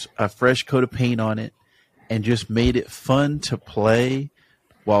 threw a fresh coat of paint on it, and just made it fun to play.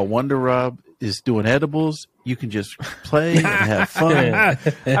 While Wonder Rob is doing edibles, you can just play and have fun.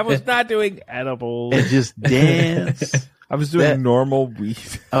 I was not doing edibles. And just dance. I was doing normal weed.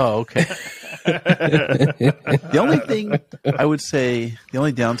 Oh, okay. The only thing I would say, the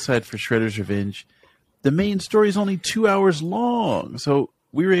only downside for Shredder's Revenge, the main story is only 2 hours long. So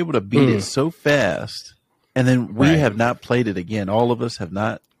we were able to beat it so fast. And then we have not played it again. All of us have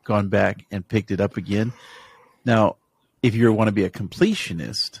not gone back and picked it up again. Now, if you want to be a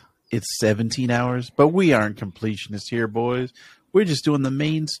completionist, it's 17 hours. But we aren't completionists here, boys. We're just doing the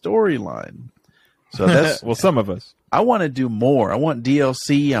main storyline. So that's well, some of us. I want to do more. I want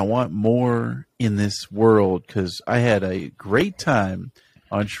DLC. I want more in this world because I had a great time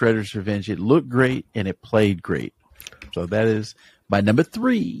on Shredder's Revenge. It looked great and it played great. So that is my number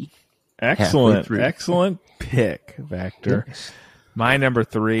 3. Excellent pick, Vector. Yes. My number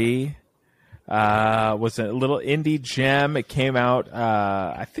 3 was a little indie gem. It came out,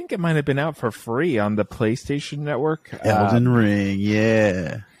 I think it might have been out for free on the PlayStation Network. Elden Ring,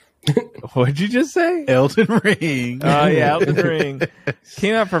 yeah. What'd you just say? Elden Ring. Oh, yeah, Elden Ring.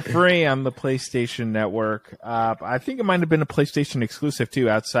 Came out for free on the PlayStation Network. I think it might have been a PlayStation exclusive, too,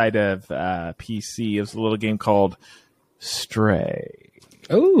 outside of PC. It was a little game called Stray.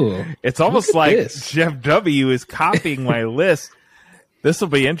 Oh, It's almost like this. Jeff W. is copying my list. This will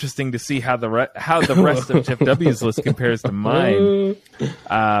be interesting to see how the rest of Jeff W.'s list compares to mine.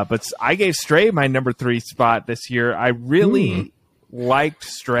 But I gave Stray my number 3 spot this year. I really liked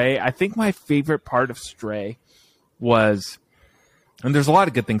Stray. I think my favorite part of Stray was, and there's a lot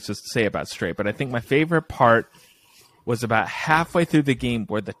of good things to say about Stray, but I think my favorite part was about halfway through the game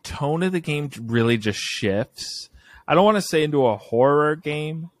where the tone of the game really just shifts. I don't want to say into a horror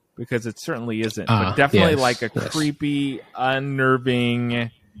game, because it certainly isn't, but definitely like a creepy, unnerving,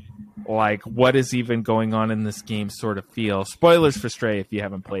 like what is even going on in this game sort of feel. Spoilers for Stray if you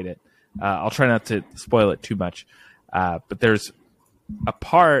haven't played it. I'll try not to spoil it too much. But there's a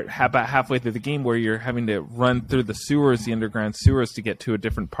part about halfway through the game where you're having to run through the sewers, the underground sewers, to get to a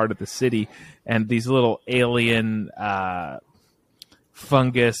different part of the city. And these little alien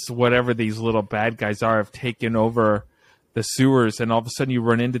fungus, whatever these little bad guys are, have taken over the sewers, and all of a sudden you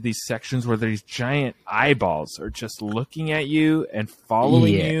run into these sections where these giant eyeballs are just looking at you and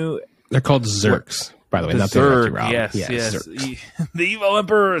following you. They're called Zerks, by the way. The Not Zerg, the yes. The evil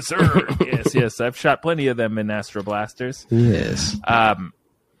Emperor Zerg. yes. I've shot plenty of them in Astro Blasters. Yes. It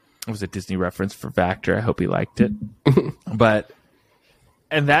was a Disney reference for Vactor. I hope he liked it.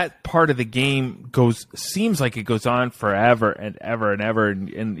 And that part of the game seems like it goes on forever and ever and ever,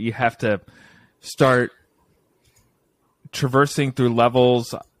 and you have to start traversing through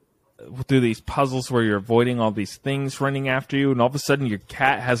levels, through these puzzles where you're avoiding all these things running after you, and all of a sudden your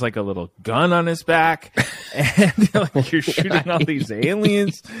cat has like a little gun on his back, and like you're shooting all these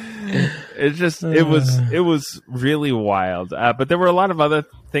aliens. It was really wild. But there were a lot of other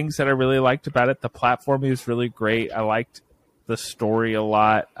things that I really liked about it. The platforming was really great. I liked the story a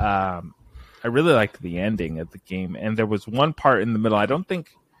lot. I really liked the ending of the game, and there was one part in the middle. I don't think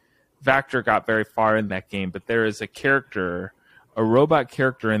Vactor got very far in that game, but there is a robot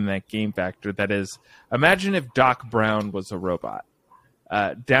character in that game, Vactor, that is, imagine if Doc Brown was a robot,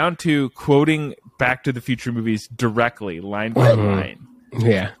 down to quoting Back to the Future movies directly, line by line.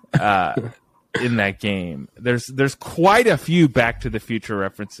 Yeah. In that game, there's quite a few Back to the Future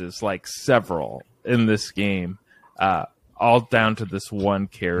references, like several in this game, all down to this one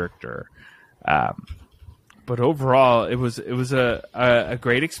character. But overall, it was a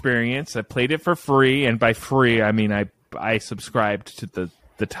great experience. I played it for free, and by free, I mean I subscribed to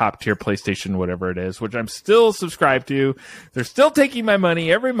the top tier PlayStation, whatever it is, which I'm still subscribed to. They're still taking my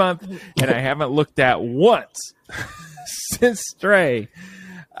money every month, and I haven't looked at once since Stray.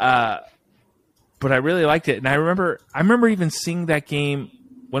 But I really liked it, and I remember even seeing that game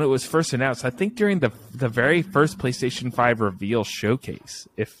when it was first announced. I think during the very first PlayStation 5 reveal showcase,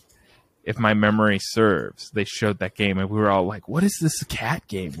 if my memory serves, they showed that game, and we were all like, what is this cat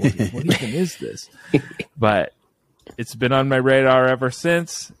game? What even is this? But it's been on my radar ever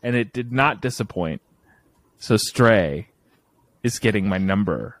since, and it did not disappoint. So Stray is getting my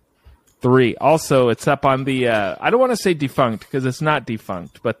number 3. Also, it's up on the, I don't want to say defunct, because it's not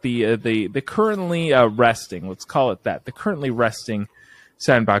defunct, but the currently resting, let's call it that, the currently resting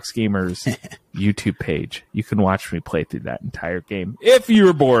Sandbox Gamers YouTube page. You can watch me play through that entire game if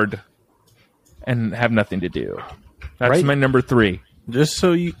you're bored and have nothing to do. That's my number 3. Just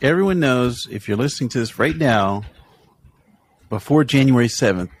so everyone knows, if you're listening to this right now, before January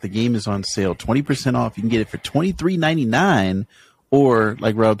 7th, the game is on sale, 20% off. You can get it for $23.99, or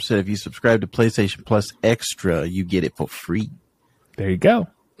like Rob said, if you subscribe to PlayStation Plus Extra, you get it for free. There you go.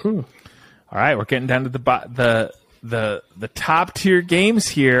 All right, we're getting down to the top tier games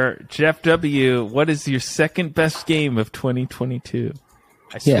here. Jeff W., what is your second best game of 2022?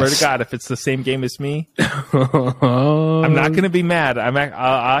 I swear to God, if it's the same game as me, I'm not going to be mad.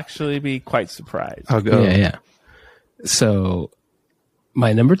 I'll actually be quite surprised. I'll go. Yeah. So,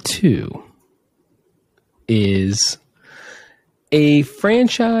 my number 2 is a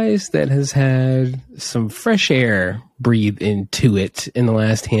franchise that has had some fresh air breathed into it in the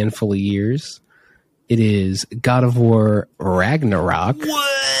last handful of years. It is God of War Ragnarok.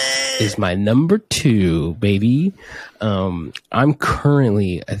 Is my number 2, baby. I'm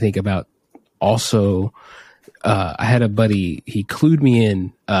currently, I think, about also I had a buddy, he clued me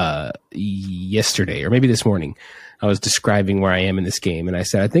in yesterday or maybe this morning. I was describing where I am in this game, and I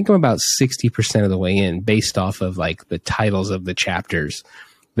said I think I'm about 60% of the way in, based off of like the titles of the chapters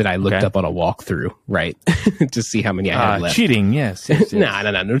that I looked up on a walkthrough, right, to see how many I had left. Cheating, yes.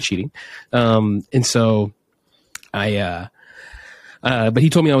 No cheating. And so but he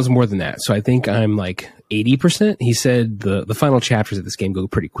told me I was more than that. So I think I'm like 80%. He said the final chapters of this game go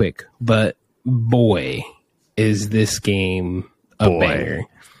pretty quick, but boy, is this game a banger.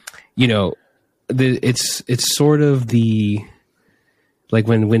 You know, it's sort of the, like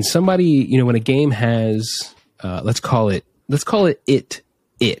when somebody, you know, when a game has, let's call it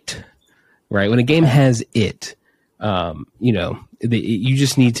it, right? When a game has it, you know, you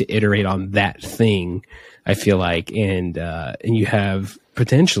just need to iterate on that thing, I feel like, and you have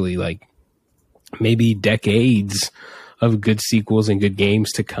potentially like maybe decades of good sequels and good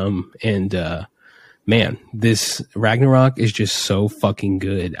games to come. And man, this Ragnarok is just so fucking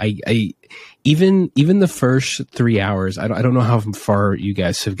good. I even the first 3 hours, I don't know how far you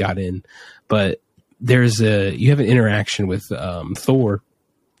guys have got in, but you have an interaction with Thor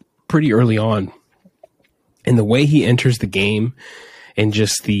pretty early on, and the way he enters the game and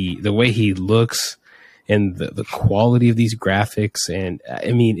just the way he looks and the quality of these graphics, and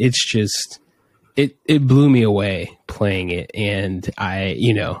I mean, it's just it blew me away playing it. And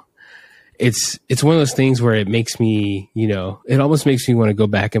it's one of those things where it makes me, you know, it almost makes me want to go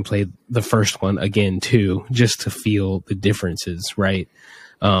back and play the first one again too, just to feel the differences, right?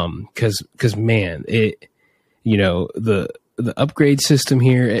 Cause man, it, you know, the upgrade system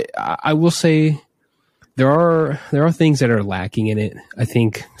here, I will say there are things that are lacking in it. I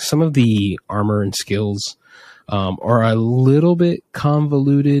think some of the armor and skills are a little bit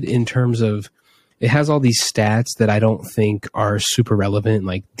convoluted in terms of, it has all these stats that I don't think are super relevant,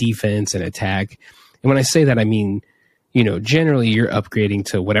 like defense and attack. And when I say that, I mean, you know, generally you're upgrading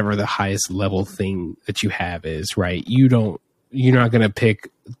to whatever the highest level thing that you have is, right? You're not going to pick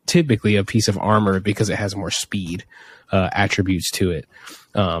typically a piece of armor because it has more speed attributes to it.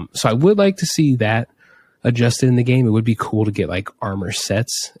 So I would like to see that adjusted in the game. It would be cool to get like armor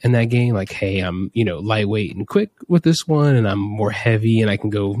sets in that game. Like, hey, I'm, you know, lightweight and quick with this one, and I'm more heavy and I can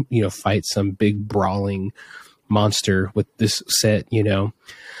go, you know, fight some big brawling monster with this set, you know.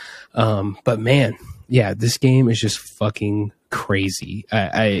 But man, yeah, this game is just fucking crazy.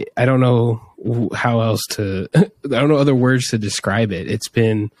 I don't know how else to, I don't know other words to describe it. It's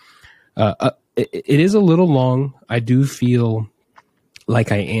been, it is a little long. I do feel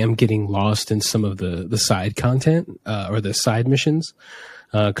like I am getting lost in some of the side content or the side missions,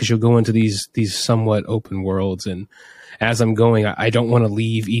 because you'll go into these somewhat open worlds, and as I'm going, I don't want to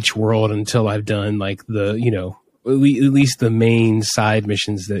leave each world until I've done like the, you know, at least the main side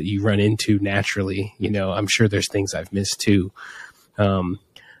missions that you run into naturally. You know, I'm sure there's things I've missed too,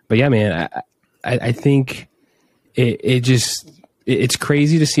 but yeah, man, I think it's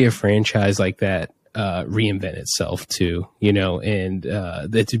crazy to see a franchise like that reinvent itself too, you know, and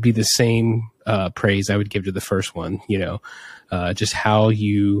that to be the same praise I would give to the first one, you know, just how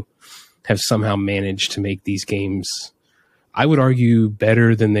you have somehow managed to make these games, I would argue,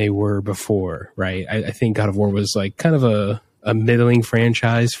 better than they were before, right? I think God of War was like kind of a middling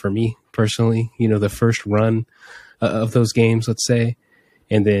franchise for me personally, you know, the first run of those games, let's say.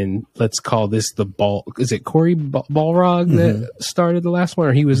 And then let's call this is it Cory Balrog that started the last one,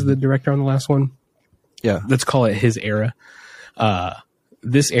 or he was the director on the last one? Yeah. Let's call it his era.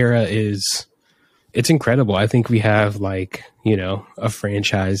 This era it's incredible. I think we have like, you know, a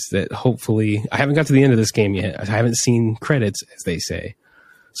franchise that hopefully, I haven't got to the end of this game yet. I haven't seen credits, as they say.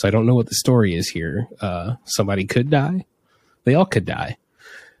 So I don't know what the story is here. Somebody could die. They all could die.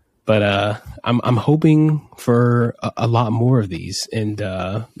 But I'm hoping for a lot more of these. And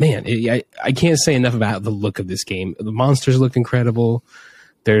man, I can't say enough about the look of this game. The monsters look incredible.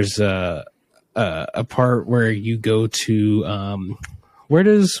 There's a part where you go to where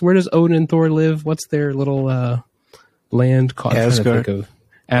does Odin and Thor live? What's their little land called? Asgard.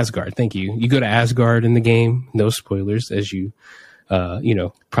 Asgard. Thank you. You go to Asgard in the game. No spoilers, as you you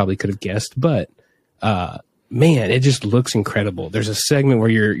know, probably could have guessed. But man, it just looks incredible. There's a segment where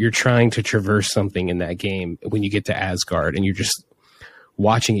you're trying to traverse something in that game when you get to Asgard, and you're just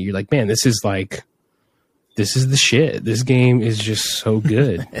watching it. You're like, man, this is the shit. This game is just so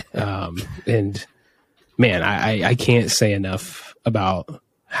good. And man, I can't say enough about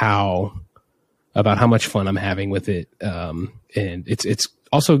how much fun I'm having with it. And it's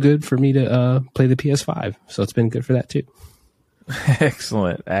also good for me to play the PS5. So it's been good for that too.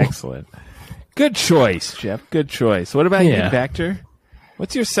 Excellent. Good choice, Jeff. Good choice. What about you, Vector?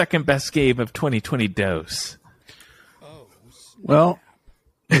 What's your second best game of 2020 dose? Well,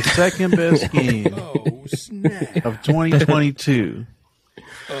 the second best game Oh, snap. of 2022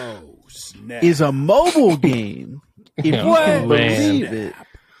 Oh, snap. is a mobile game. If you Oh, can man. believe it,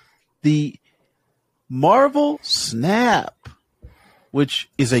 the Marvel Snap, which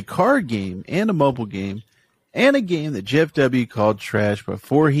is a card game and a mobile game, and a game that Jeff W. called trash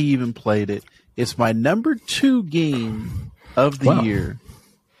before he even played it. It's my number 2 game of the Wow. year.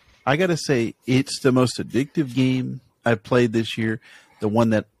 I got to say, it's the most addictive game I've played this year, the one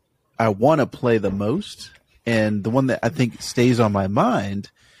that I want to play the most, and the one that I think stays on my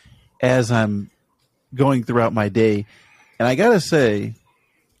mind as I'm going throughout my day. And I got to say,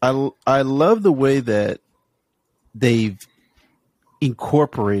 I love the way that they've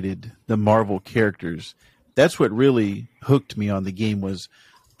incorporated the Marvel characters. That's what really hooked me on the game was,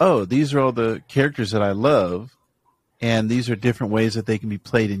 oh, these are all the characters that I love, and these are different ways that they can be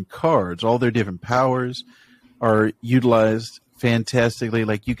played in cards. All their different powers are utilized fantastically.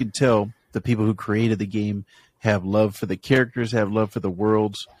 Like, you can tell the people who created the game have love for the characters, have love for the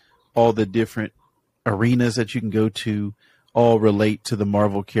worlds, all the different arenas that you can go to all relate to the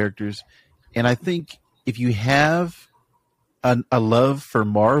Marvel characters. And I think if you have a love for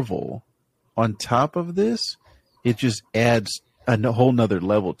Marvel on top of this, it just adds a whole nother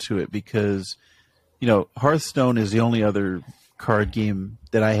level to it, because, you know, Hearthstone is the only other card game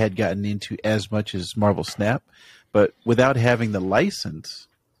that I had gotten into as much as Marvel Snap. But without having the license,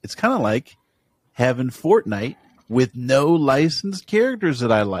 it's kind of like having Fortnite with no licensed characters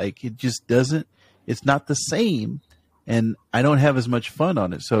that I like. It just doesn't, it's not the same, and I don't have as much fun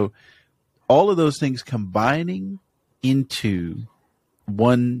on it. So all of those things combining into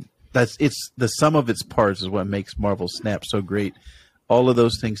one, it's the sum of its parts is what makes Marvel Snap so great. All of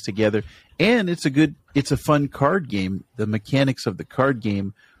those things together, and it's a fun card game. The mechanics of the card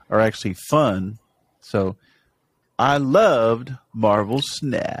game are actually fun. So I loved Marvel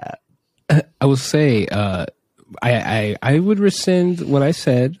Snap. I will say, I would rescind what I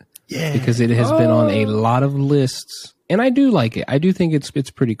said, because it has been on a lot of lists, and I do like it. I do think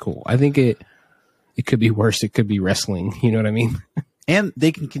it's pretty cool. I think it could be worse. It could be wrestling. You know what I mean? And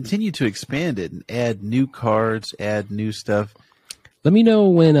they can continue to expand it and add new cards, add new stuff. Let me know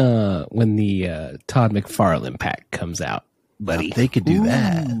when the Todd McFarlane pack comes out, buddy. They could do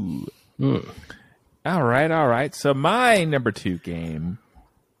that. All right. So my number 2 game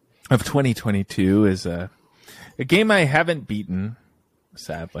of 2022 is a game I haven't beaten,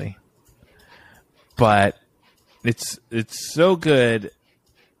 sadly, but it's so good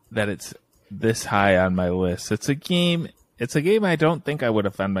that it's this high on my list. It's a game I don't think I would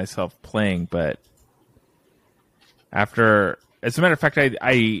have found myself playing, but after, as a matter of fact,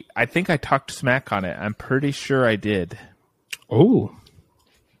 I think I talked smack on it. I'm pretty sure I did. Oh,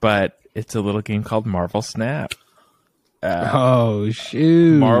 But it's a little game called Marvel Snap. oh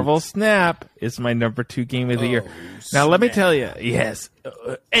shoot! Marvel Snap is my number 2 game of the year. Now, let me tell you, yes,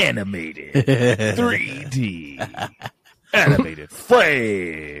 animated 3D, animated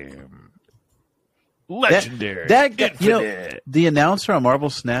flame, legendary, That guy, you know, infinite. the announcer on Marvel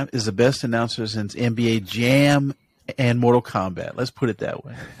Snap is the best announcer since NBA Jam and Mortal Kombat. Let's put it that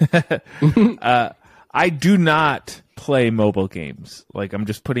way. I do not play mobile games. Like, I'm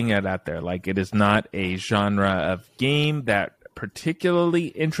just putting it out there. Like, it is not a genre of game that particularly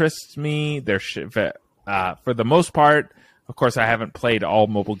interests me. For the most part, of course, I haven't played all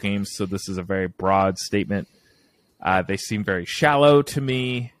mobile games, so this is a very broad statement. They seem very shallow to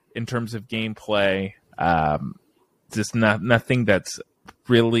me in terms of gameplay. Just nothing that's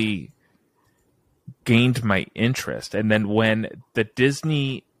really gained my interest. And then when the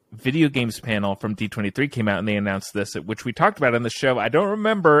Disney video games panel from D23 came out and they announced this, which we talked about on the show, I don't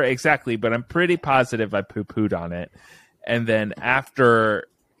remember exactly, but I'm pretty positive I poo-pooed on it. And then after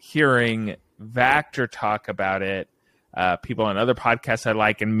hearing Vactor talk about it, people on other podcasts I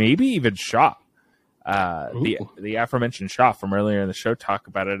like, and maybe even Shaw, the aforementioned Shaw from earlier in the show, talk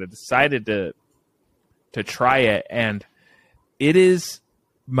about it, I decided to try it, and it is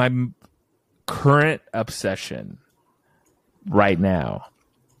my current obsession right now.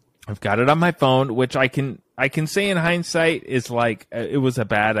 I've got it on my phone, which I can say in hindsight is like it was a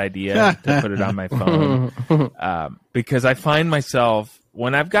bad idea to put it on my phone, because I find myself,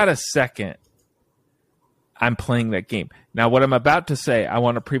 when I've got a second, I'm playing that game. Now, what I'm about to say, I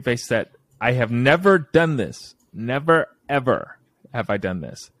want to preface that I have never done this. Never, ever have I done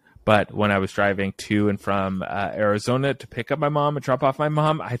this. But when I was driving to and from Arizona to pick up my mom and drop off my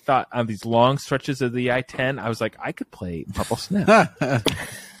mom, I thought on these long stretches of the I-10, I was like, I could play Marvel Snap.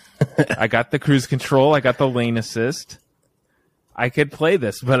 I got the cruise control. I got the lane assist. I could play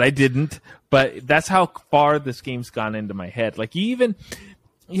this, but I didn't. But that's how far this game's gone into my head. Like,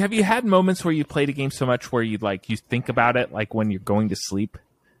 have you had moments where you played a game so much where you think about it, like when you're going to sleep,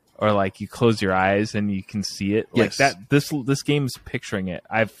 or like you close your eyes and you can see it? Yes. Like that. This game's picturing it.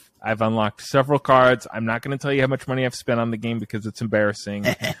 I've unlocked several cards. I'm not going to tell you how much money I've spent on the game because it's embarrassing.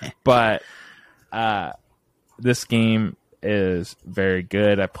 But this game is very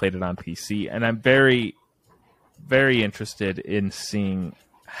good. I played it on PC, and I'm very, very interested in seeing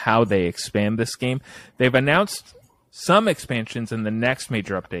how they expand this game. They've announced some expansions in the next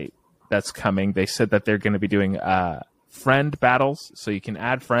major update that's coming. They said that they're going to be doing friend battles, so you can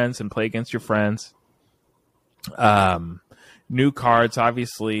add friends and play against your friends. New cards,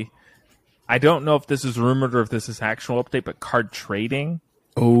 obviously. I don't know if this is rumored or if this is actual update, but card trading.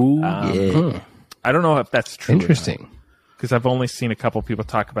 Oh, yeah. I don't know if that's true. Interesting. Because I've only seen a couple people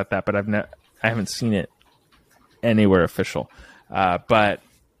talk about that, but I haven't seen it anywhere official. But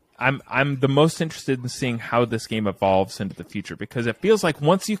I'm the most interested in seeing how this game evolves into the future, because it feels like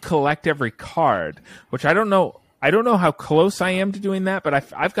once you collect every card, which I don't know how close I am to doing that, but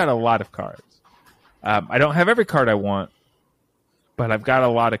I've got a lot of cards. I don't have every card I want, but I've got a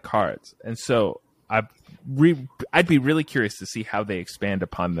lot of cards, and so I'd be really curious to see how they expand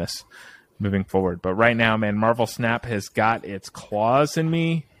upon this moving forward. But right now, man, Marvel Snap has got its claws in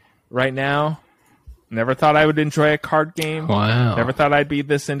me right now. Never thought I would enjoy a card game. Wow. Never thought I'd be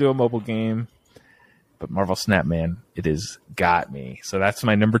this into a mobile game. But Marvel Snap, man, it has got me. So that's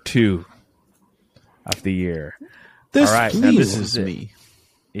my number 2 of the year. This All right, now this pleases is it. me.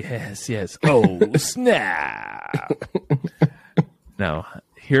 Yes. Oh, snap. No,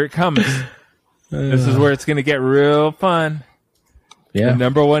 here it comes. This is where it's going to get real fun. Yeah. The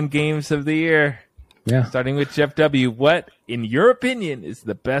number 1 games of the year. Yeah. Starting with Jeff W. What, in your opinion, is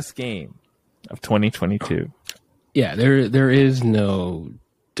the best game of 2022? Yeah, there is no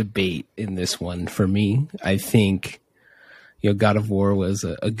debate in this one for me. I think, God of War was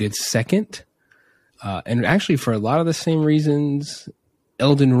a good second. And actually, for a lot of the same reasons,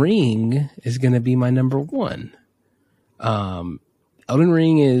 Elden Ring is going to be my number 1. Elden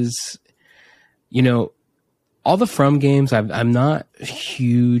Ring is, all the From games, I'm not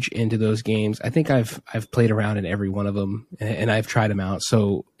huge into those games. I think I've played around in every one of them, and I've tried them out.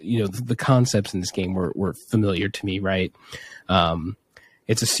 So, the concepts in this game were familiar to me, right?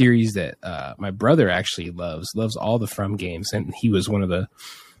 It's a series that my brother actually loves all the From games, and he was one of the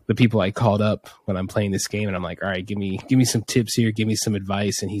people I called up when I'm playing this game, and I'm like, all right, give me some tips here, give me some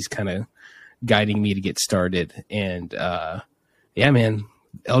advice, and he's kind of guiding me to get started. And yeah, man.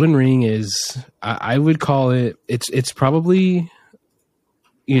 Elden Ring is, I would call it's probably,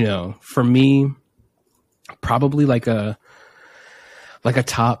 for me, probably like a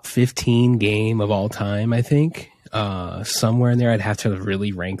top 15 game of all time, I think. Somewhere in there, I'd have to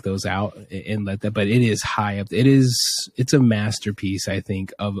really rank those out and let that, but it is high up. It's a masterpiece, I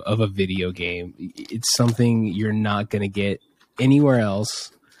think, of a video game. It's something you're not going to get anywhere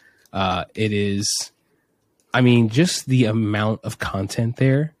else. It is, just the amount of content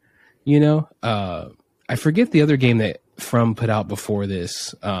there, I forget the other game that From put out before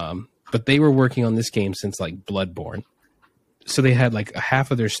this, but they were working on this game since like Bloodborne. So they had like a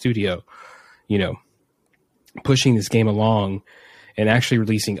half of their studio, pushing this game along and actually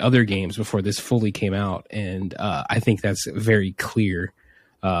releasing other games before this fully came out. And I think that's very clear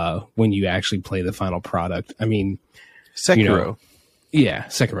when you actually play the final product. Sekiro. Yeah,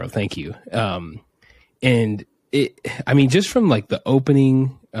 Sekiro, thank you. And just from like the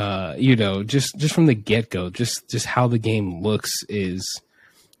opening, just from the get-go, just how the game looks is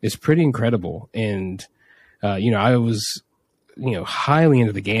pretty incredible. And, I was, highly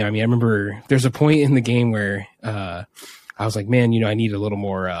into the game. I remember there's a point in the game where I was like, man, I need a little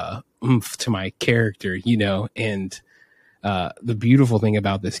more oomph to my character, and the beautiful thing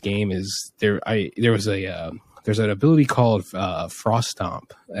about this game is there's an ability called Frost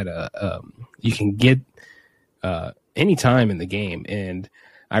Stomp that you can get any time in the game. And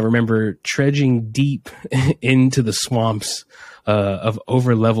I remember trudging deep into the swamps of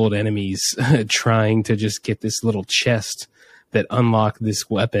over-leveled enemies trying to just get this little chest that unlocked this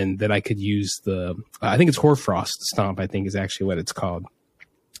weapon that I could use. I think it's Hoarfrost Stomp, I think is actually what it's called.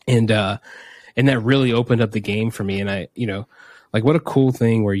 And that really opened up the game for me. And what a cool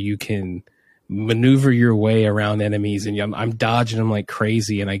thing where you can maneuver your way around enemies, and I'm dodging them like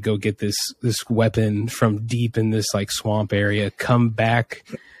crazy, and I go get this weapon from deep in this like swamp area, come back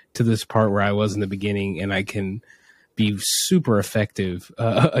to this part where I was in the beginning, and I can be super effective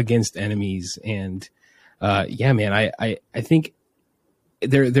against enemies. And yeah, man, I think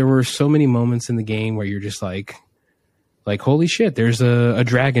there were so many moments in the game where you're just like, like, holy shit, there's a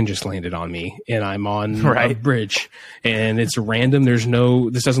dragon just landed on me and I'm on a bridge and it's random.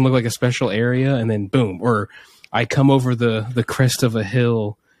 This doesn't look like a special area. And then boom, or I come over the crest of a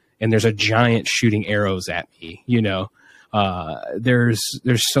hill and there's a giant shooting arrows at me, there's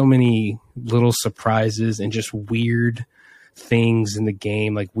so many little surprises and just weird things in the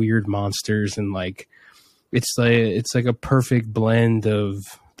game, like weird monsters. And like, it's like a perfect blend of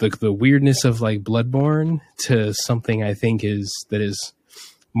the weirdness of like Bloodborne to something I think that is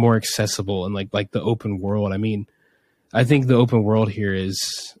more accessible and like the open world. I mean, I think the open world here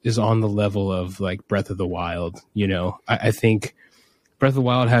is on the level of like Breath of the Wild. I think Breath of the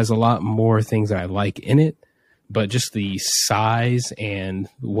Wild has a lot more things that I like in it, but just the size and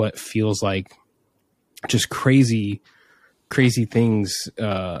what feels like just crazy things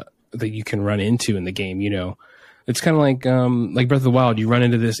that you can run into in the game. It's kind of like Breath of the Wild. You run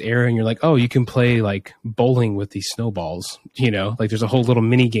into this area and you're like, oh, you can play like bowling with these snowballs. Like there's a whole little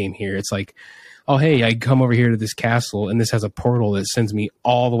mini game here. It's like, oh, hey, I come over here to this castle and this has a portal that sends me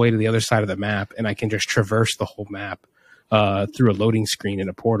all the way to the other side of the map, and I can just traverse the whole map through a loading screen in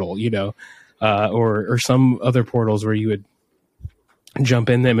a portal. Or some other portals where you would jump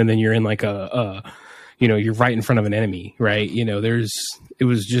in them and then you're in like you're right in front of an enemy, right? It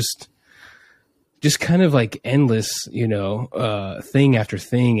was just kind of like endless, thing after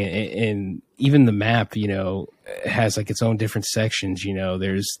thing. And even the map, has like its own different sections.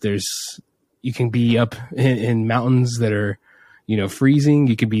 You can be up in mountains that are, freezing.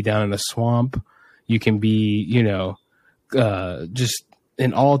 You can be down in a swamp. You can be, just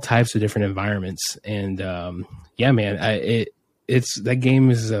in all types of different environments. And, yeah, man, it's that game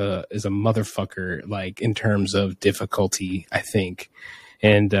is a motherfucker, like in terms of difficulty, I think.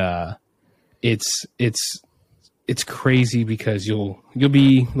 And, it's crazy because you'll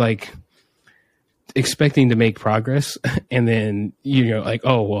be like expecting to make progress and then like,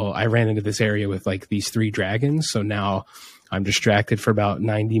 oh well, I ran into this area with like these 3 dragons, so now I'm distracted for about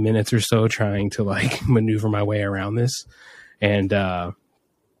 90 minutes or so trying to like maneuver my way around this. And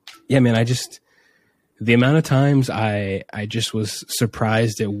yeah, man, the amount of times I just was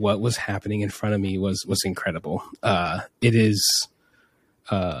surprised at what was happening in front of me was incredible. It is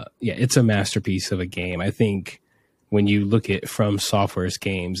it's a masterpiece of a game. I think when you look at From Software's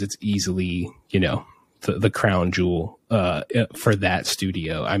games, it's easily, the crown jewel for that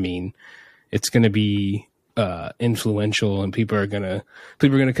studio. I mean, it's going to be influential, and people are going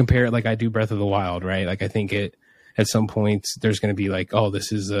to compare it like I do Breath of the Wild, right? Like I think at some point there's going to be like, oh,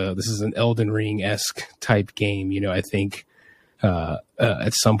 this is an Elden Ring-esque type game. I think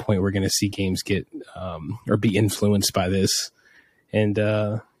at some point we're going to see games get or be influenced by this. And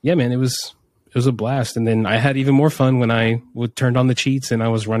yeah, man, it was a blast. And then I had even more fun when I turned on the cheats and I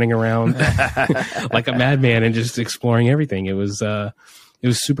was running around like a madman and just exploring everything. It was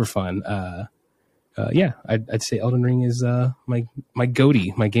super fun. Yeah, I'd say Elden Ring is my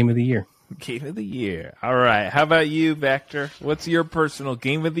GOTY, my game of the year. Game of the year. All right. How about you, Vector? What's your personal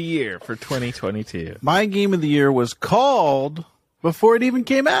game of the year for 2022? My game of the year was called before it even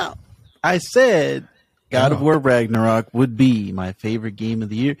came out. I said God of War Ragnarok would be my favorite game of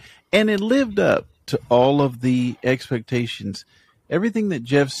the year, and it lived up to all of the expectations. Everything that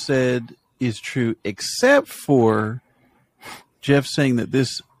Jeff said is true, except for Jeff saying that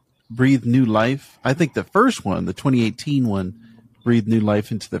this breathed new life. I think the first one, the 2018 one, breathed new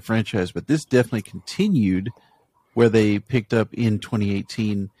life into the franchise, but this definitely continued where they picked up in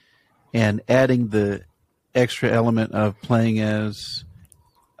 2018 and adding the extra element of playing as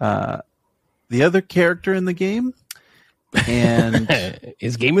the other character in the game. And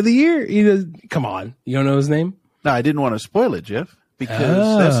his game of the year? Come on. You don't know his name? No, I didn't want to spoil it, Jeff,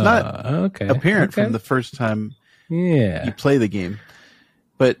 because that's not apparent from the first time you play the game.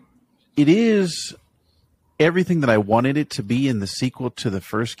 But it is everything that I wanted it to be in the sequel to the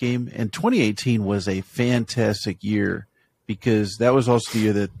first game. And 2018 was a fantastic year because that was also the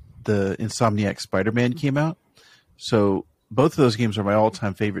year that the Insomniac Spider-Man came out. So both of those games are my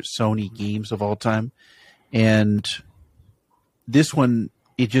all-time favorite Sony games of all time. And this one,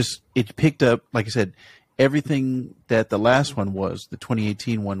 it picked up, like I said, everything that the last one was, the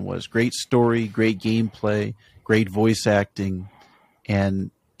 2018 one was. Great story, great gameplay, great voice acting,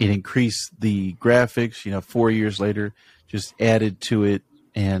 and it increased the graphics, 4 years later, just added to it.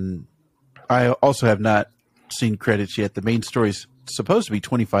 And I also have not seen credits yet. The main story is supposed to be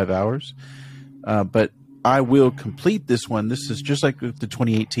 25 hours, but I will complete this one. This is just like the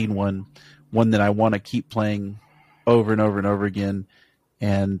 2018 one that I want to keep playing over and over and over again.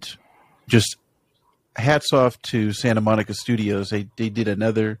 And just hats off to Santa Monica Studios. They did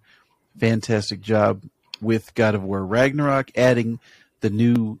another fantastic job with God of War Ragnarok, adding the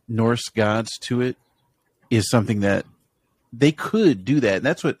new Norse gods to it is something that they could do that. And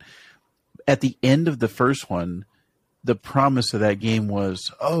that's what, at the end of the first one, the promise of that game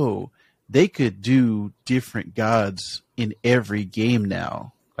was, they could do different gods in every game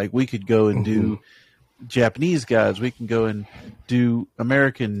now. Like, we could go and do Japanese gods. We can go and do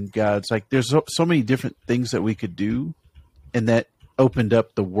American gods. Like, there's so many different things that we could do. And that opened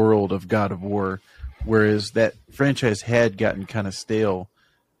up the world of God of War, whereas that franchise had gotten kind of stale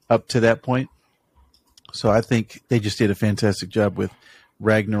up to that point. So I think they just did a fantastic job with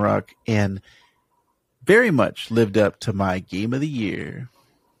Ragnarok and very much lived up to my game of the year.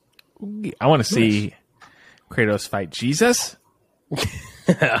 I want to see Kratos fight Jesus.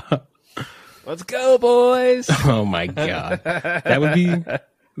 Let's go, boys. Oh my god, that would be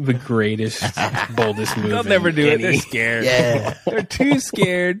the greatest, boldest move. They'll never do it. They're scared. Yeah. They're too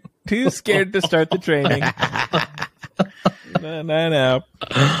scared to start the training. No.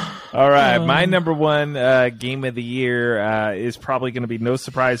 All right, my number one game of the year is probably going to be no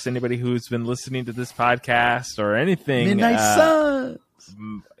surprise to anybody who's been listening to this podcast or anything. Midnight Suns.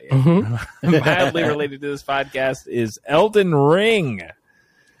 Mildly related to this podcast is Elden Ring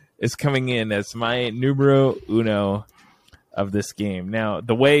is coming in as my numero uno of this game. Now,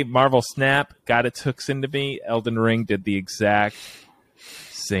 the way Marvel Snap got its hooks into me, Elden Ring did the exact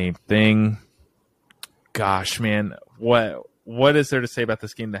same thing. Gosh, man, what is there to say about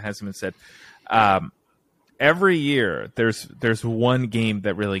this game that hasn't been said? Every year, there's one game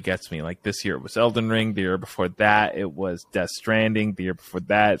that really gets me. Like this year, it was Elden Ring. The year before that, it was Death Stranding. The year before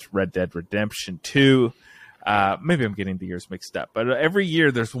that, it's Red Dead Redemption 2. Maybe I'm getting the years mixed up. But every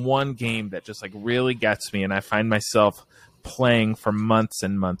year, there's one game that just like really gets me, and I find myself playing for months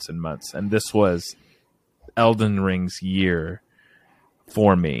and months and months. And this was Elden Ring's year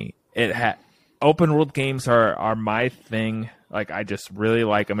for me. It had open world games are my thing. Like, I just really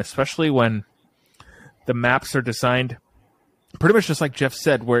like them, especially when the maps are designed pretty much just like Jeff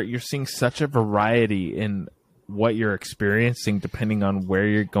said, where you're seeing such a variety in what you're experiencing depending on where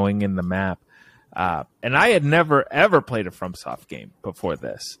you're going in the map. And I had never, ever played a FromSoft game before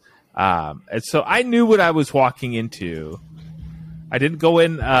this. And so I knew what I was walking into. I didn't go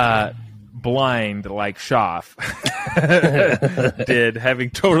in blind like Schaff did, having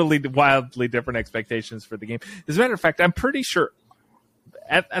totally wildly different expectations for the game. As a matter of fact, I'm pretty sure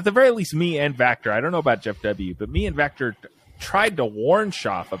at the very least, me and Vactor, I don't know about Jeff W., but me and Vactor tried to warn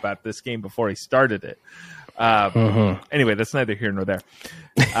Schaff about this game before he started it. Anyway, that's neither here nor there.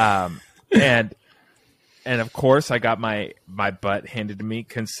 And of course, I got my butt handed to me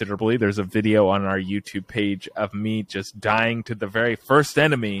considerably. There's a video on our YouTube page of me just dying to the very first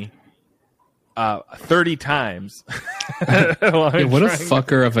enemy 30 times. Yeah, what a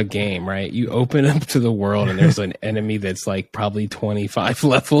fucker of a game, right? You open up to the world and there's an enemy that's like probably 25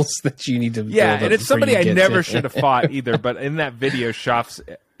 levels that you need to build up. And it's somebody I never should have to. fought either. But in that video,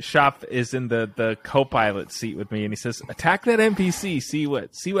 Schaff is in the co-pilot seat with me, and he says, "Attack that NPC, see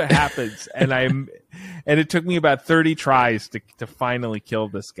what happens." and it took me about 30 tries to finally kill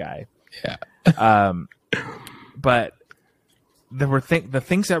this guy. Yeah. But there were the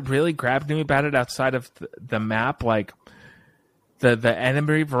things that really grabbed me about it outside of the map, like the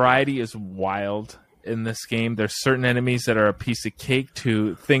enemy variety is wild in this game. There's certain enemies that are a piece of cake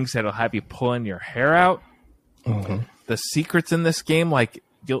to things that'll have you pulling your hair out. The secrets in this game, like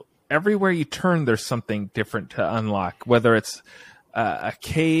everywhere you turn, there's something different to unlock, whether it's a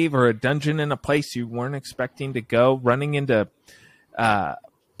cave or a dungeon in a place you weren't expecting to go, running into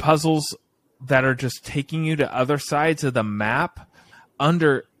puzzles that are just taking you to other sides of the map,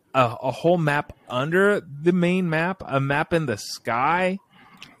 under a whole map under the main map, a map in the sky.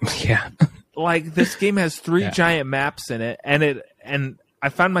 Yeah. Like, this game has 3 giant maps in it, and I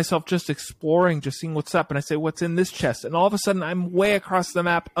found myself just exploring, just seeing what's up, and I say, what's in this chest? And all of a sudden, I'm way across the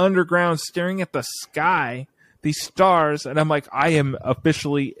map, underground, staring at the sky, these stars, and I'm like, I am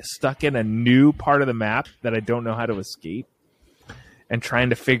officially stuck in a new part of the map that I don't know how to escape, and trying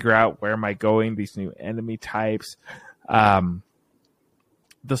to figure out where am I going, these new enemy types.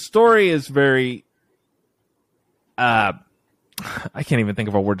 The story is very... I can't even think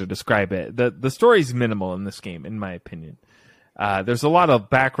of a word to describe it. The story is minimal in this game, in my opinion. There's a lot of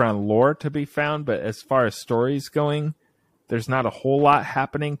background lore to be found, but as far as stories going, there's not a whole lot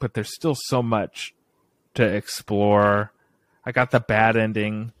happening, but there's still so much to explore. I got the bad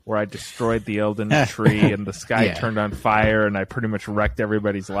ending where I destroyed the Elden tree and the sky turned on fire, and I pretty much wrecked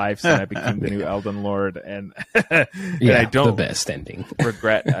everybody's lives, and I became the new Elden Lord. And, and I don't the best ending.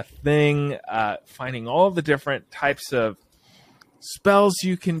 regret a thing. Finding all the different types of spells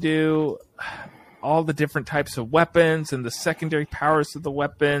you can do. all the different types of weapons and the secondary powers of the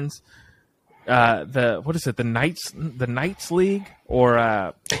weapons. What is it? The Knights League, or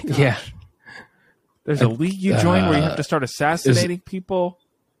Yeah. there's a league you join where you have to start assassinating people.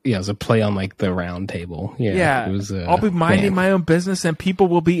 Yeah, it was a play on like the round table. Yeah, Yeah, it was. I'll be minding my own business, and people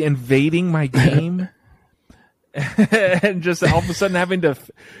will be invading my game, and just all of a sudden having to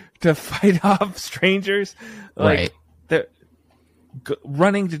fight off strangers, like Right. they're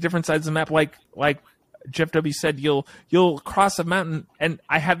running to different sides of the map. Like Jeff W said, you'll cross a mountain, and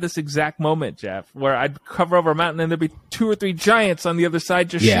I had this exact moment, Jeff, where I'd cover over a mountain, and there'd be 2 or 3 giants on the other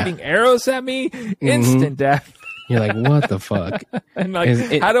side just shooting arrows at me, instant death. You're like, what the fuck? And like,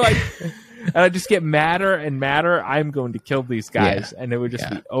 how do I? And I just get madder and madder. I'm going to kill these guys, and it would just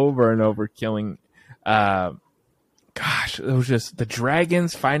be over and over killing. Gosh, it was just the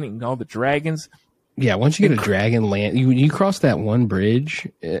dragons, finding all the dragons. Yeah, once you get a dragon land, you cross that one bridge,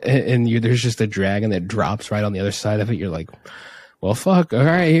 and there's just a dragon that drops right on the other side of it. You're like, well, fuck. All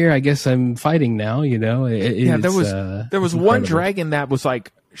right, here, I guess I'm fighting now. You know, there was one dragon that was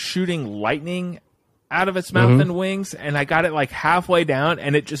like shooting lightning out of its mouth and wings, and I got it like halfway down,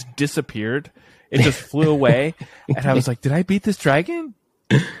 and it just disappeared. It just flew away, and I was like, "Did I beat this dragon?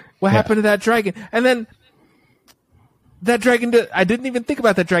 What happened to that dragon?" And then that dragon, I didn't even think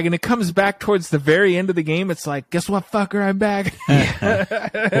about that dragon. It comes back towards the very end of the game. It's like, guess what, fucker? I'm back.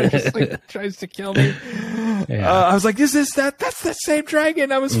 It just like tries to kill me. I was like, is this that? That's the same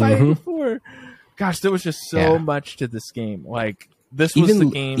dragon I was fighting before. Gosh, there was just so much to this game. Like, this was the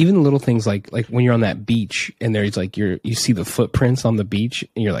game. Even the little things like when you're on that beach and there's like you see the footprints on the beach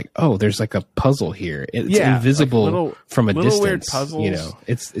and you're like, oh, there's like a puzzle here. It's invisible like from a distance. Weird puzzles. You know,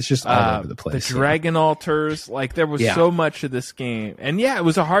 it's just all over the place. The dragon altars, like there was so much of this game, and it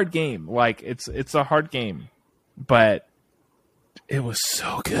was a hard game. Like it's a hard game, but it was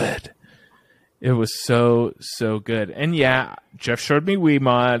so good. It was so good. And Jeff showed me Wii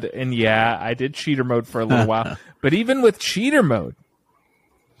Mod, and I did cheater mode for a little while. But even with cheater mode,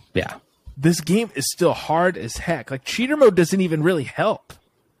 this game is still hard as heck. Like, cheater mode doesn't even really help.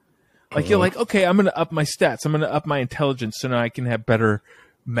 Like, you're like, okay, I'm going to up my stats. I'm going to up my intelligence so now I can have better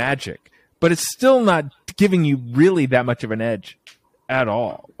magic. But it's still not giving you really that much of an edge at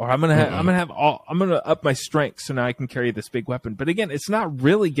all. Or I'm going to up my strength so now I can carry this big weapon. But again, it's not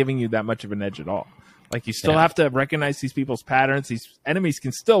really giving you that much of an edge at all. Like, you still have to recognize these people's patterns. These enemies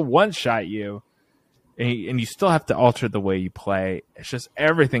can still one-shot you. And you still have to alter the way you play. It's just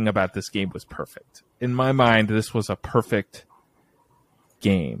everything about this game was perfect. In my mind, this was a perfect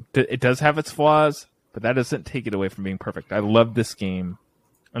game. It does have its flaws, but that doesn't take it away from being perfect. I love this game.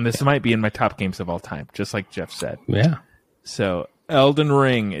 And this might be in my top games of all time, just like Jeff said. Yeah. So Elden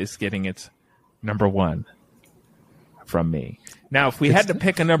Ring is getting its number 1 from me. Now, if we had to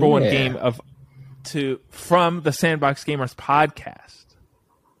pick a number 1 game from the Sandbox Gamers podcast,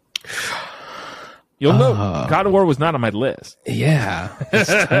 you'll know God of War was not on my list. Yeah, it's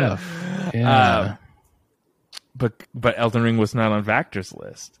tough. Yeah. But Elden Ring was not on Vactor's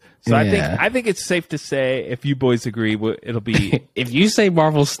list. So I think it's safe to say, if you boys agree, it'll be if you say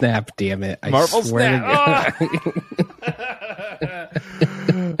Marvel Snap, damn it, I swear Snap. To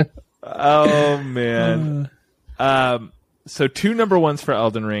God. Oh man. So 2 number 1s for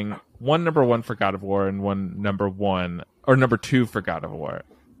Elden Ring, 1 number 1 for God of War, and 1 number 1 or number 2 for God of War.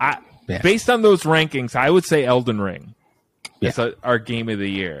 Based on those rankings, I would say Elden Ring is our game of the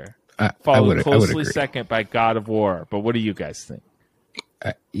year. Followed closely second by God of War. But what do you guys think?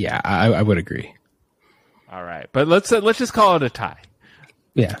 I would agree. All right, but let's just call it a tie.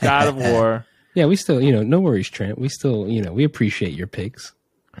 Yeah, God of War. Yeah, we still, no worries, Trent. We still, we appreciate your picks.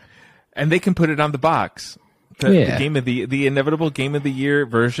 And they can put it on the box. The game of the inevitable game of the year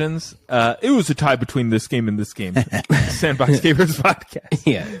versions. It was a tie between this game and this game. Sandbox Gamers podcast.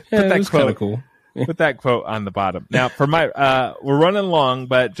 Yeah, that was kind of cool. Put that quote on the bottom. Now, for my, we're running long,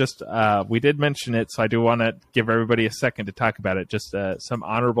 but just we did mention it, so I do want to give everybody a second to talk about it. Just some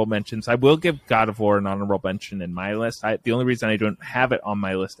honorable mentions. I will give God of War an honorable mention in my list. The only reason I don't have it on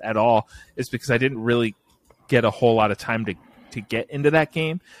my list at all is because I didn't really get a whole lot of time to get into that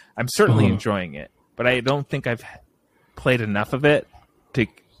game. I'm certainly enjoying it, but I don't think I've played enough of it to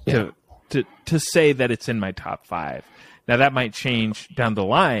say that it's in my top 5. Now, that might change down the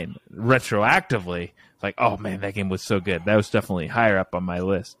line retroactively. Like, oh, man, that game was so good. That was definitely higher up on my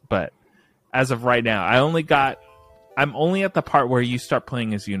list. But as of right now, I'm only at the part where you start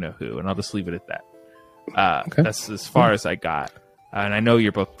playing as you-know-who, and I'll just leave it at that. Okay. That's as far as I got. And I know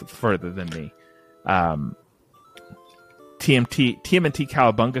you're both further than me. TMNT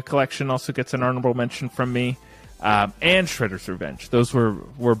Cowabunga Collection also gets an honorable mention from me. and Shredder's Revenge. Those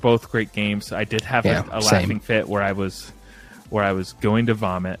were both great games. I did have a laughing fit where I was going to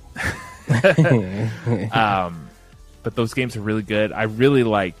vomit. But those games are really good. I really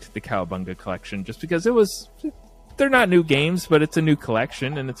liked the Cowabunga collection just because they're not new games, but it's a new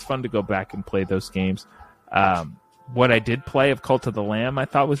collection and it's fun to go back and play those games. What I did play of Cult of the Lamb I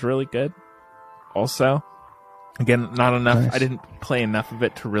thought was really good also. Again, not enough. Nice. I didn't play enough of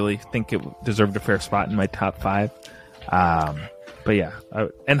it to really think it deserved a fair spot in my top 5. But yeah,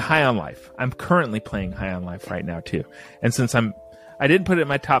 and High on Life. I'm currently playing High on Life right now too. And since I didn't put it in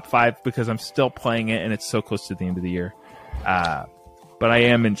my top 5 because I'm still playing it and it's so close to the end of the year. But I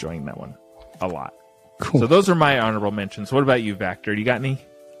am enjoying that one a lot. Cool. So those are my honorable mentions. What about you, Vactor? You got any?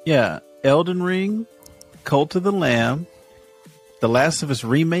 Yeah. Elden Ring, Cult of the Lamb, The Last of Us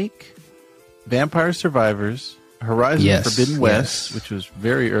Remake, Vampire Survivors, Horizon Forbidden West, which was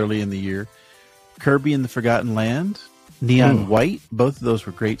very early in the year, Kirby and the Forgotten Land, Neon White. Both of those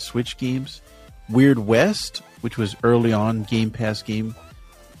were great Switch games. Weird West, which was early on Game Pass game.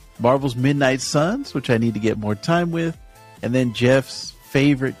 Marvel's Midnight Suns, which I need to get more time with. And then Jeff's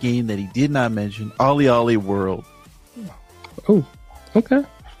favorite game that he did not mention, Ollie Ollie World. Oh, okay.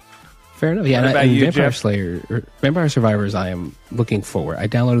 Fair enough. Yeah, and you, Vampire Jeff? Slayer, or Vampire Survivors, I am looking forward. I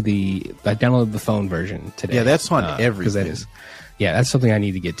downloaded the phone version today. Yeah, that's on everything. That's something I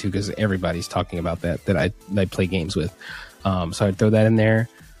need to get to because everybody's talking about that I play games with. So I'd throw that in there.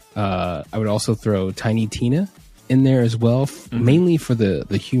 I would also throw Tiny Tina in there as well, mainly for the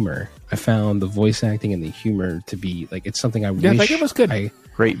humor. I found the voice acting and the humor to be like it's something I wish it was good.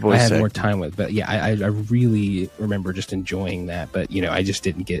 Great voice I had acting. more time with, but yeah, I really remember just enjoying that. But I just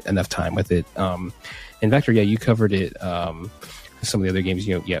didn't get enough time with it. And Vector, you covered it. Some of the other games,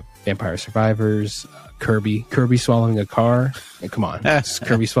 Vampire Survivors, Kirby swallowing a car. Come on,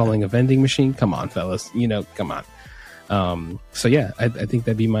 Kirby swallowing a vending machine. Come on, fellas, come on. So yeah, I think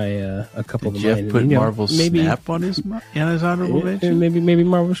that'd be my a couple Did of Jeff mine. put Marvel Snap on his honorable mention? Maybe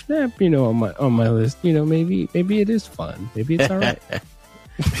Marvel Snap, on my list. Maybe it is fun. Maybe it's all right.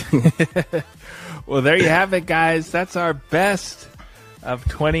 Well, there you have it, guys. That's our best of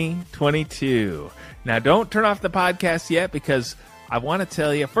 2022. Now, don't turn off the podcast yet because I want to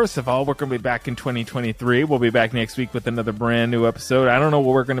tell you, first of all, we're going to be back in 2023. We'll be back next week with another brand new episode. I don't know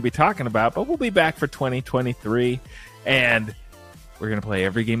what we're going to be talking about, but we'll be back for 2023. And we're going to play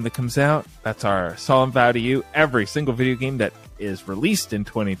every game that comes out. That's our solemn vow to you. Every single video game that is released in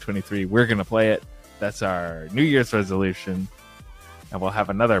 2023, we're going to play it. That's our New Year's resolution. And we'll have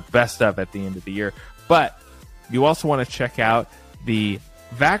another best of at the end of the year. But you also want to check out the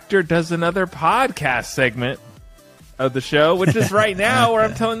Vactor Does Another Podcast segment of the show, which is right now where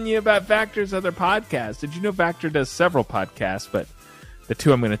I'm telling you about Vactor's other podcast. Did you know Vactor does several podcasts, but the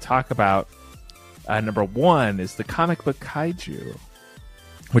two I'm going to talk about, number one is the Comic Book Kaiju,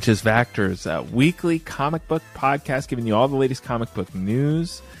 which is Vactor's weekly comic book podcast, giving you all the latest comic book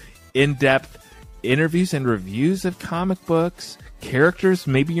news, in-depth interviews and reviews of comic books, characters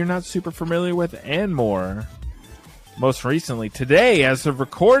maybe you're not super familiar with, and more. Most recently, today, as of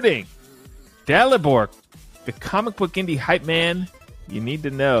recording, Dalibor, the comic book indie hype man you need to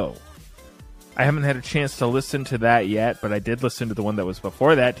know. I haven't had a chance to listen to that yet, but I did listen to the one that was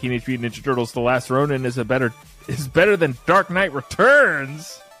before that. Teenage Mutant Ninja Turtles: The Last Ronin is better than Dark Knight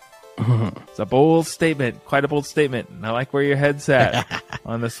Returns. It's a bold statement, quite a bold statement. And I like where your head's at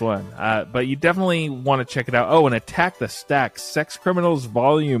on this one. But you definitely want to check it out. Oh, and Attack the Stack, Sex Criminals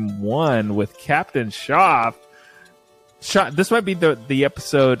Volume 1 with Captain Schaff. This might be the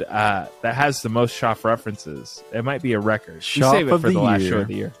episode that has the most Schaff references. It might be a record. Schaff save it of for the the last year. show of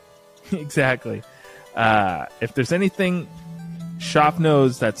the year. Exactly. If there's anything Schaff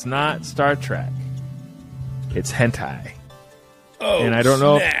knows that's not Star Trek, it's hentai. Oh, And I don't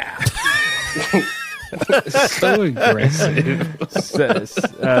know So aggressive.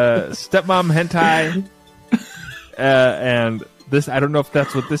 Stepmom hentai. And this, I don't know if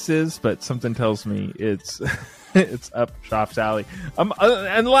that's what this is, but something tells me it's it's up Schaff's alley.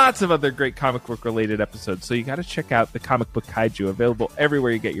 And lots of other great comic book related episodes. So you got to check out the Comic Book Kaiju, available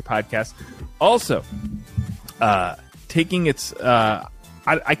everywhere you get your podcasts. Also, taking its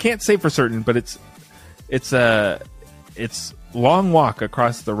I can't say for certain, but it's long walk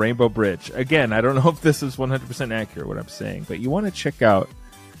across the Rainbow Bridge. Again, I don't know if this is 100% accurate what I'm saying, but you want to check out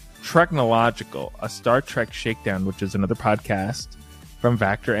Treknological, a Star Trek Shakedown, which is another podcast from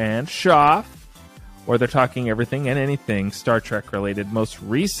Vactor and Schaff, where they're talking everything and anything Star Trek related. Most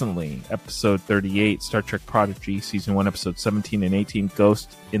recently, episode 38, Star Trek Prodigy, season 1, episode 17 and 18,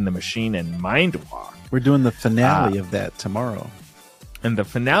 Ghost in the Machine and Mind Walk. We're doing the finale of that tomorrow. And the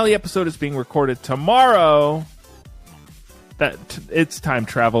finale episode is being recorded tomorrow. it's time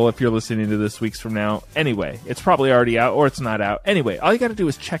travel if you're listening to this weeks from now. Anyway, it's probably already out or it's not out. Anyway, all you got to do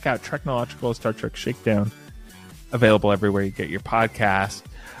is check out Technological Star Trek Shakedown. Available everywhere you get your podcast.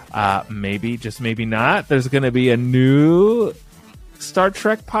 Maybe, just maybe not, there's going to be a new Star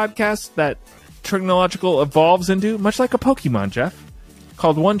Trek podcast that Technological evolves into, much like a Pokemon, Jeff,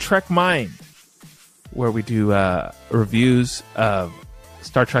 called One Trek Mind, where we do reviews of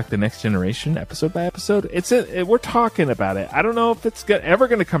Star Trek The Next Generation episode by episode. We're talking about it. I don't know if it's ever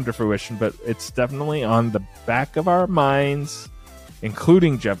going to come to fruition, but it's definitely on the back of our minds,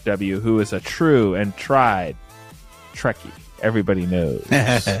 including Jeff W., who is a true and tried Trekkie. Everybody knows.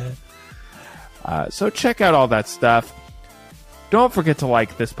 So check out all that stuff. Don't forget to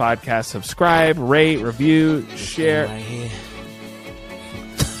like this podcast, subscribe, rate, review, share. Right here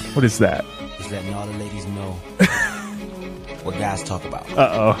What is that? is letting all the ladies know what guys talk about.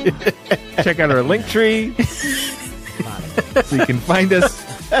 Uh-oh. Check out our link tree so you can find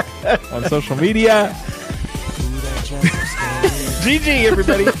us on social media. GG,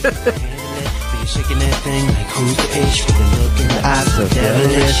 everybody. Shaking that thing like who's the H with the look in the eyes so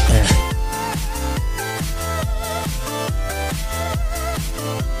devilish.